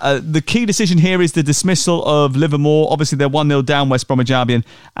Villa. The key decision here is the dismissal of Livermore. Obviously, they're 1-0 down, West Bromwich Albion,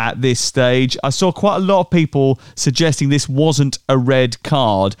 at this stage. I saw quite a lot of people suggesting this wasn't a red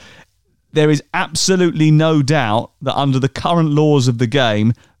card. There is absolutely no doubt that under the current laws of the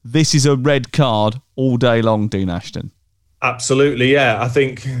game, this is a red card all day long, Dean Ashton. Absolutely, yeah. I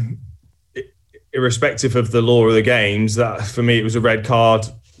think irrespective of the law of the games, that for me, it was a red card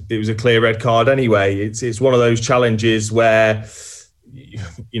it was a clear red card anyway. It's one of those challenges where,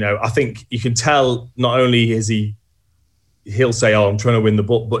 I think you can tell not only is he'll say, I'm trying to win the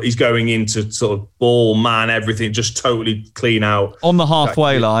ball, but he's going into sort of ball, man, everything, just totally clean out. On the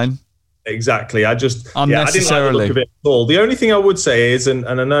halfway line. Exactly. I didn't like Unnecessarily. the look of it at all. The only thing I would say is, and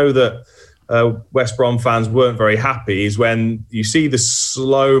I know that West Brom fans weren't very happy, is when you see the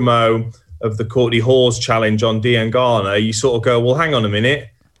slow-mo of the Courtney Hawes challenge on Diangana, you sort of go, well, hang on a minute.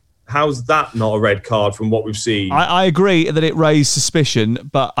 How's that not a red card from what we've seen? I agree that it raised suspicion,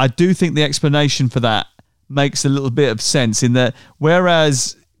 but I do think the explanation for that makes a little bit of sense in that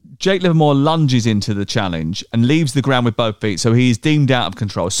whereas Jake Livermore lunges into the challenge and leaves the ground with both feet, so he is deemed out of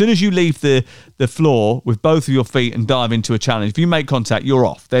control. As soon as you leave the floor with both of your feet and dive into a challenge, if you make contact, you're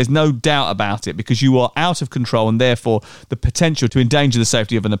off. There's no doubt about it because you are out of control and therefore the potential to endanger the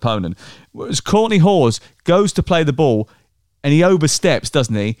safety of an opponent. Whereas Courtney Hawes goes to play the ball and he oversteps,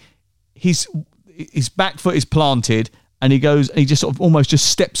 doesn't he? His back foot is planted and he goes and he just sort of almost just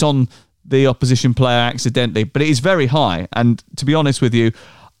steps on the opposition player accidentally, but it is very high. And to be honest with you,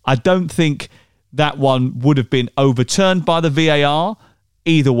 I don't think that one would have been overturned by the VAR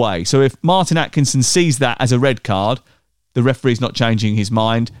either way. So if Martin Atkinson sees that as a red card, the referee's not changing his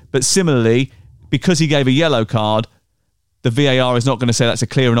mind. But similarly, because he gave a yellow card, the VAR is not going to say that's a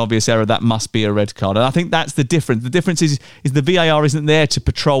clear and obvious error, that must be a red card. And I think that's the difference. The difference is the VAR isn't there to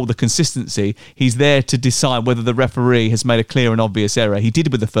patrol the consistency. He's there to decide whether the referee has made a clear and obvious error. He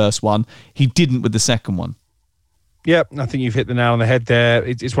did with the first one. He didn't with the second one. Yeah, I think you've hit the nail on the head there.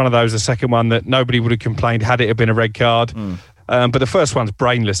 It's one of those, the second one, that nobody would have complained had it have been a red card. But the first one's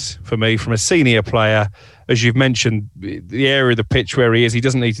brainless for me from a senior player. As you've mentioned, the area of the pitch where he is, he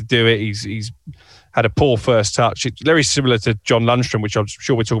doesn't need to do it. He's had a poor first touch. It's very similar to John Lundstrom, which I'm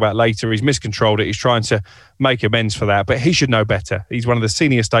sure we'll talk about later. He's miscontrolled it. He's trying to make amends for that, but he should know better. He's one of the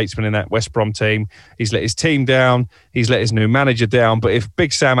senior statesmen in that West Brom team. He's let his team down. He's let his new manager down. But if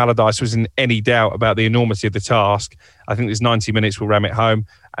Big Sam Allardyce was in any doubt about the enormity of the task, I think this 90 minutes will ram it home.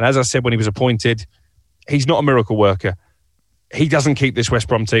 And as I said when he was appointed, he's not a miracle worker. He doesn't keep this West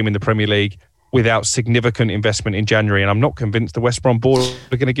Brom team in the Premier League without significant investment in January, and I'm not convinced the West Brom board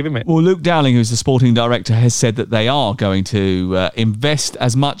are going to give him it. Well, Luke Dowling, who's the sporting director, has said that they are going to invest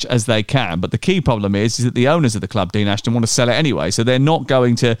as much as they can, but the key problem is that the owners of the club, Dean Ashton, want to sell it anyway, so they're not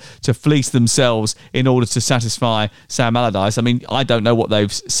going to fleece themselves in order to satisfy Sam Allardyce. I mean, I don't know what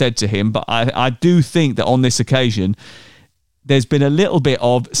they've said to him, but I do think that on this occasion, there's been a little bit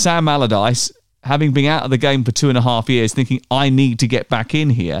of Sam Allardyce, having been out of the game for 2.5 years, thinking, I need to get back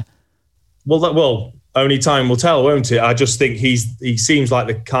in here. Well, only time will tell, won't it? I just think he seems like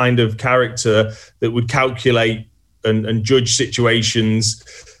the kind of character that would calculate and judge situations,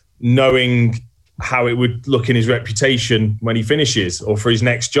 knowing how it would look in his reputation when he finishes or for his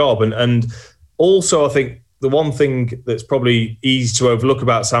next job. And also, I think the one thing that's probably easy to overlook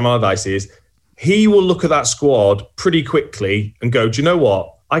about Sam Allardyce is he will look at that squad pretty quickly and go, do you know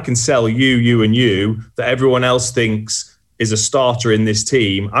what? I can sell you, and you that everyone else thinks is a starter in this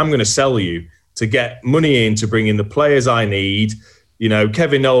team. I'm going to sell you to get money in to bring in the players I need. You know,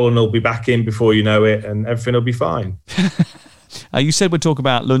 Kevin Nolan will be back in before you know it and everything will be fine. You said we'd talk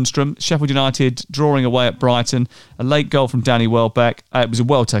about Lundstrom. Sheffield United drawing away at Brighton. A late goal from Danny Welbeck. It was a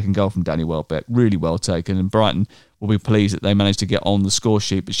well-taken goal from Danny Welbeck. Really well taken. And Brighton will be pleased that they managed to get on the score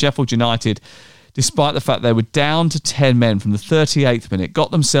sheet. But Sheffield United, despite the fact they were down to 10 men from the 38th minute,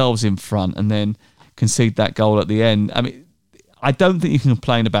 got themselves in front and then concede that goal at the end. I mean, I don't think you can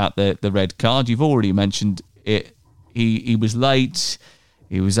complain about the red card. You've already mentioned it. He was late.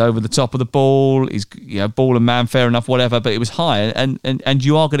 He was over the top of the ball. He's ball and man, fair enough, whatever. But it was high, and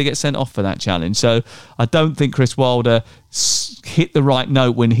you are going to get sent off for that challenge. So I don't think Chris Wilder hit the right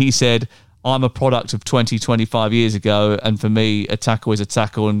note when he said, "I'm a product of 20, 25 years ago, and for me, a tackle is a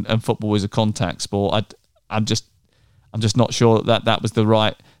tackle, and football is a contact sport." I'm just not sure that was the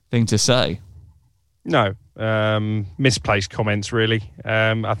right thing to say. No. Misplaced comments, really.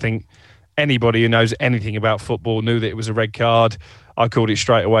 I think anybody who knows anything about football knew that it was a red card. I called it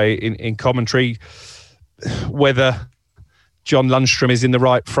straight away in commentary. Whether John Lundstrom is in the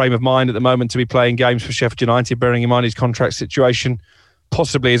right frame of mind at the moment to be playing games for Sheffield United, bearing in mind his contract situation,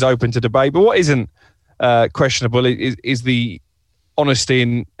 possibly is open to debate. But what isn't questionable is the honesty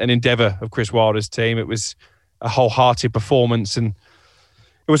and endeavour of Chris Wilder's team. It was a wholehearted performance, and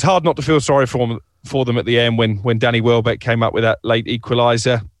it was hard not to feel sorry for them at the end when Danny Welbeck came up with that late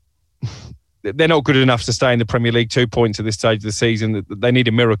equaliser. They're not good enough to stay in the Premier League. 2 points at this stage of the season. They need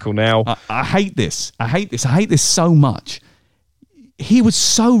a miracle now. I hate this. I hate this so much. He was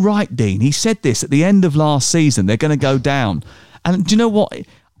so right, Dean. He said this at the end of last season. They're going to go down. And do you know what?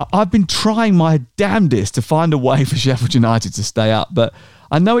 I've been trying my damnedest to find a way for Sheffield United to stay up, but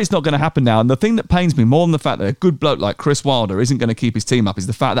I know it's not going to happen now. And the thing that pains me more than the fact that a good bloke like Chris Wilder isn't going to keep his team up is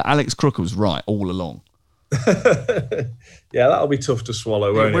the fact that Alex Crook was right all along. Yeah, that'll be tough to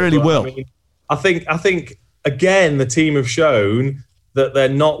swallow, won't it? It really will. I mean, I think again, the team have shown that they're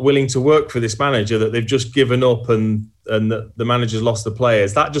not willing to work for this manager, that they've just given up and that the manager's lost the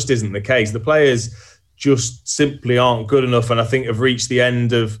players. That just isn't the case. The players just simply aren't good enough, and I think have reached the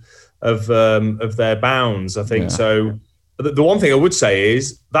end of their bounds. I think so. The one thing I would say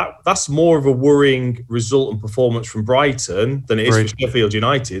is that's more of a worrying result and performance from Brighton than it is for Sheffield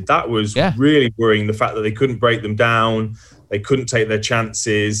United. That was really worrying, the fact that they couldn't break them down, they couldn't take their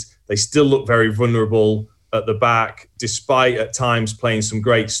chances, they still look very vulnerable at the back, despite at times playing some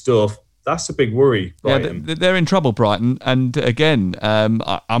great stuff. That's a big worry, Brighton. Yeah, they're in trouble, Brighton. And again, I'm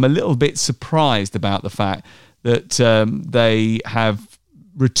a little bit surprised about the fact that they have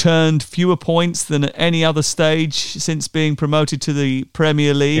returned fewer points than at any other stage since being promoted to the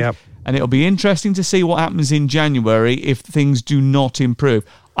Premier League. Yep. And it'll be interesting to see what happens in January if things do not improve.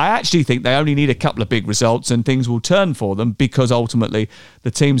 I actually think they only need a couple of big results and things will turn for them, because ultimately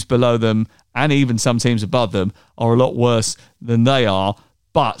the teams below them and even some teams above them are a lot worse than they are.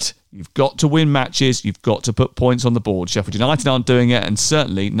 But you've got to win matches. You've got to put points on the board. Sheffield United aren't doing it, and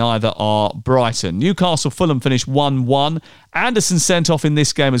certainly neither are Brighton. Newcastle Fulham finished 1-1. Anderson sent off in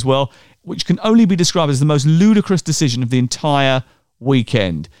this game as well, which can only be described as the most ludicrous decision of the entire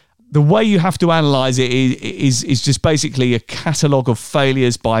weekend. The way you have to analyse it is just basically a catalogue of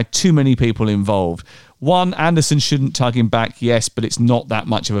failures by too many people involved. One, Anderson shouldn't tug him back, yes, but it's not that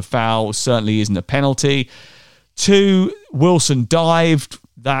much of a foul. Certainly isn't a penalty. Two, Wilson dived.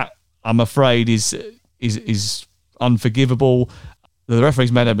 That, I'm afraid, is unforgivable. The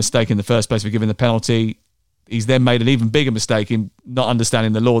referee's made a mistake in the first place for giving the penalty. He's then made an even bigger mistake in not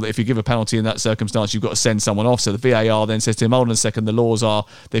understanding the law, that if you give a penalty in that circumstance, you've got to send someone off. So the VAR then says to him, hold on a second, the laws are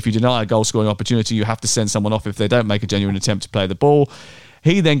that if you deny a goal-scoring opportunity, you have to send someone off if they don't make a genuine attempt to play the ball.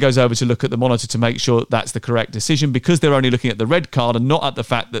 He then goes over to look at the monitor to make sure that's the correct decision. Because they're only looking at the red card and not at the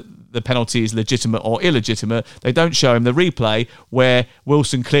fact that the penalty is legitimate or illegitimate, they don't show him the replay where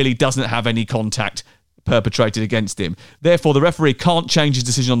Wilson clearly doesn't have any contact perpetrated against him. Therefore, the referee can't change his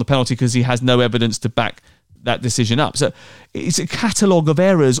decision on the penalty because he has no evidence to back that decision up. So it's a catalogue of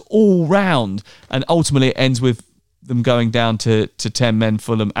errors all round, and ultimately it ends with them going down to 10 men,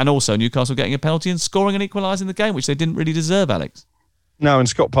 Fulham, and also Newcastle getting a penalty and scoring and equalising the game, which they didn't really deserve, Alex. No, and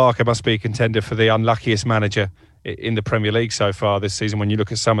Scott Parker must be a contender for the unluckiest manager in the Premier League so far this season when you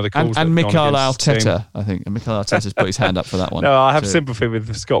look at some of the calls. And Mikel Arteta, I think. And Mikel Arteta's put his hand up for that one. No, I have sympathy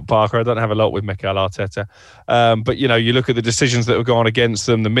with Scott Parker. I don't have a lot with Mikel Arteta. But, you know, you look at the decisions that have gone against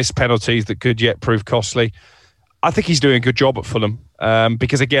them, the missed penalties that could yet prove costly. I think he's doing a good job at Fulham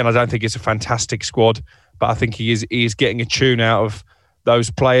because, again, I don't think it's a fantastic squad, but I think he is getting a tune out of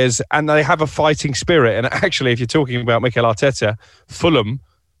those players, and they have a fighting spirit. And actually, if you're talking about Mikel Arteta, Fulham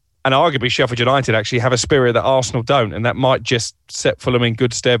and arguably Sheffield United actually have a spirit that Arsenal don't, and that might just set Fulham in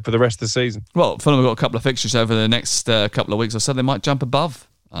good stead for the rest of the season. Well, Fulham have got a couple of fixtures over the next couple of weeks or so. They might jump above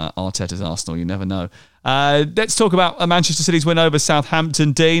Arteta's Arsenal. You never know. Let's talk about Manchester City's win over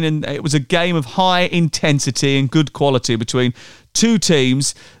Southampton, Dean, and it was a game of high intensity and good quality between two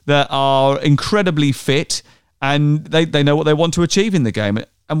teams that are incredibly fit, and they know what they want to achieve in the game.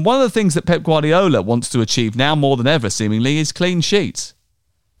 And one of the things that Pep Guardiola wants to achieve now more than ever, seemingly, is clean sheets.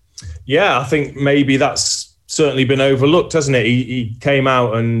 Yeah, I think maybe that's certainly been overlooked, hasn't it? He came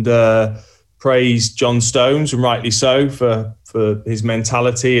out and praised John Stones, and rightly so, for his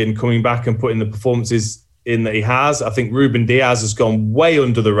mentality and coming back and putting the performances in that he has. I think Ruben Diaz has gone way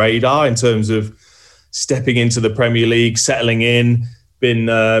under the radar in terms of stepping into the Premier League, settling in,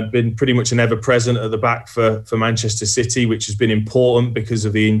 been pretty much an ever-present at the back for Manchester City, which has been important because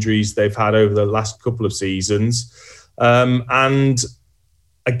of the injuries they've had over the last couple of seasons. And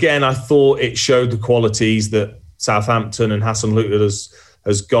again, I thought it showed the qualities that Southampton and Hasenhüttl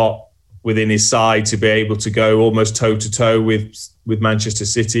has got within his side to be able to go almost toe-to-toe with Manchester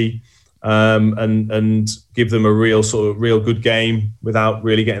City and give them a real good game without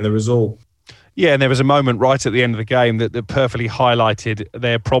really getting the result. Yeah, and there was a moment right at the end of the game that perfectly highlighted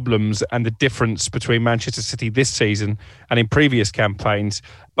their problems and the difference between Manchester City this season and in previous campaigns.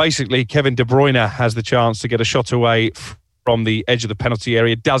 Basically, Kevin De Bruyne has the chance to get a shot away from the edge of the penalty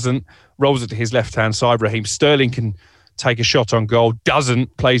area, doesn't, rolls it to his left-hand side. Raheem Sterling can take a shot on goal,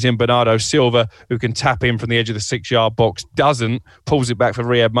 doesn't, plays in Bernardo Silva, who can tap in from the edge of the 6-yard box, doesn't, pulls it back for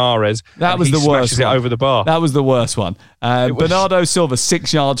Riyad Mahrez. That was the worst one. It over the bar. That was the worst one. Bernardo Silva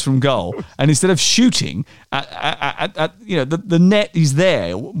 6 yards from goal, and instead of shooting at the net is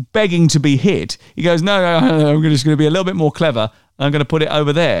there, begging to be hit, he goes, no, I'm just going to be a little bit more clever. I'm going to put it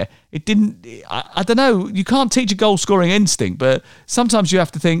over there. It didn't. I don't know. You can't teach a goal-scoring instinct, but sometimes you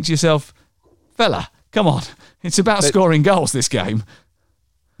have to think to yourself, fella, come on. It's about scoring goals, this game.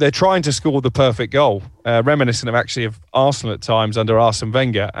 They're trying to score the perfect goal, reminiscent of Arsenal at times under Arsene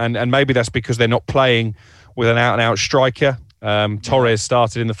Wenger. And maybe that's because they're not playing with an out-and-out striker. Torres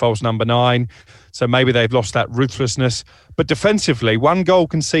started in the false number 9, so maybe they've lost that ruthlessness. But defensively, 1 goal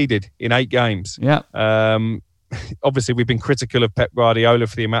conceded in 8 games. Yeah. Obviously, we've been critical of Pep Guardiola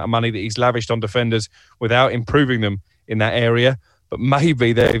for the amount of money that he's lavished on defenders without improving them in that area. But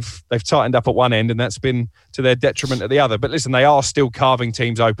maybe they've tightened up at one end, and that's been to their detriment at the other. But listen, they are still carving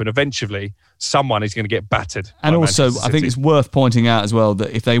teams open. Eventually, someone is going to get battered. And also, I think it's worth pointing out as well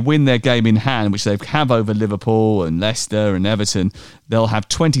that if they win their game in hand, which they have over Liverpool and Leicester and Everton, they'll have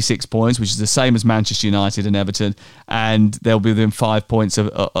 26 points, which is the same as Manchester United and Everton, and they'll be within 5 points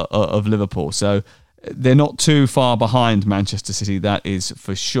of Liverpool. So they're not too far behind Manchester City, that is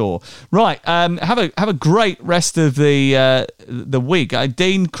for sure. Right, have a great rest of the week.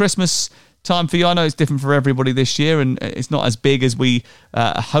 Dean, Christmas time for you. I know it's different for everybody this year, and it's not as big as we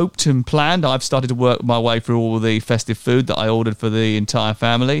hoped and planned. I've started to work my way through all the festive food that I ordered for the entire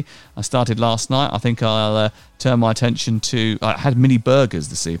family. I started last night. I think I'll turn my attention to... I had mini burgers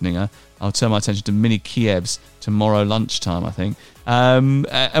this evening. I'll turn my attention to mini Kievs tomorrow lunchtime, I think.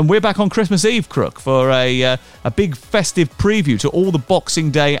 And we're back on Christmas Eve, Crook, for a big festive preview to all the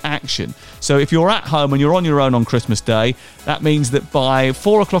Boxing Day action. So if you're at home and you're on your own on Christmas Day, that means that by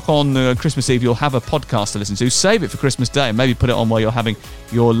 4 o'clock on Christmas Eve, you'll have a podcast to listen to. Save it for Christmas Day and maybe put it on while you're having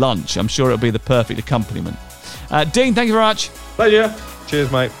your lunch. I'm sure it'll be the perfect accompaniment. Dean, thank you very much. Pleasure.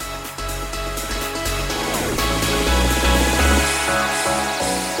 Cheers, mate.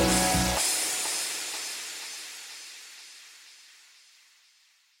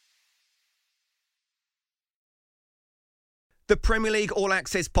 The Premier League All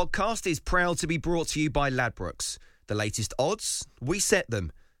Access podcast is proud to be brought to you by Ladbrokes. The latest odds, we set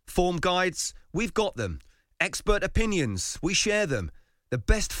them. Form guides, we've got them. Expert opinions, we share them. The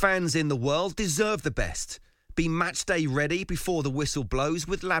best fans in the world deserve the best. Be match day ready before the whistle blows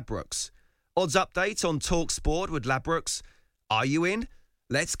with Ladbrokes. Odds update on Talk Sport with Ladbrokes. Are you in?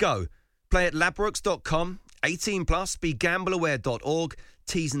 Let's go. Play at ladbrokes.com. 18+, begambleaware.org.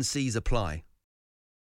 T's and C's apply.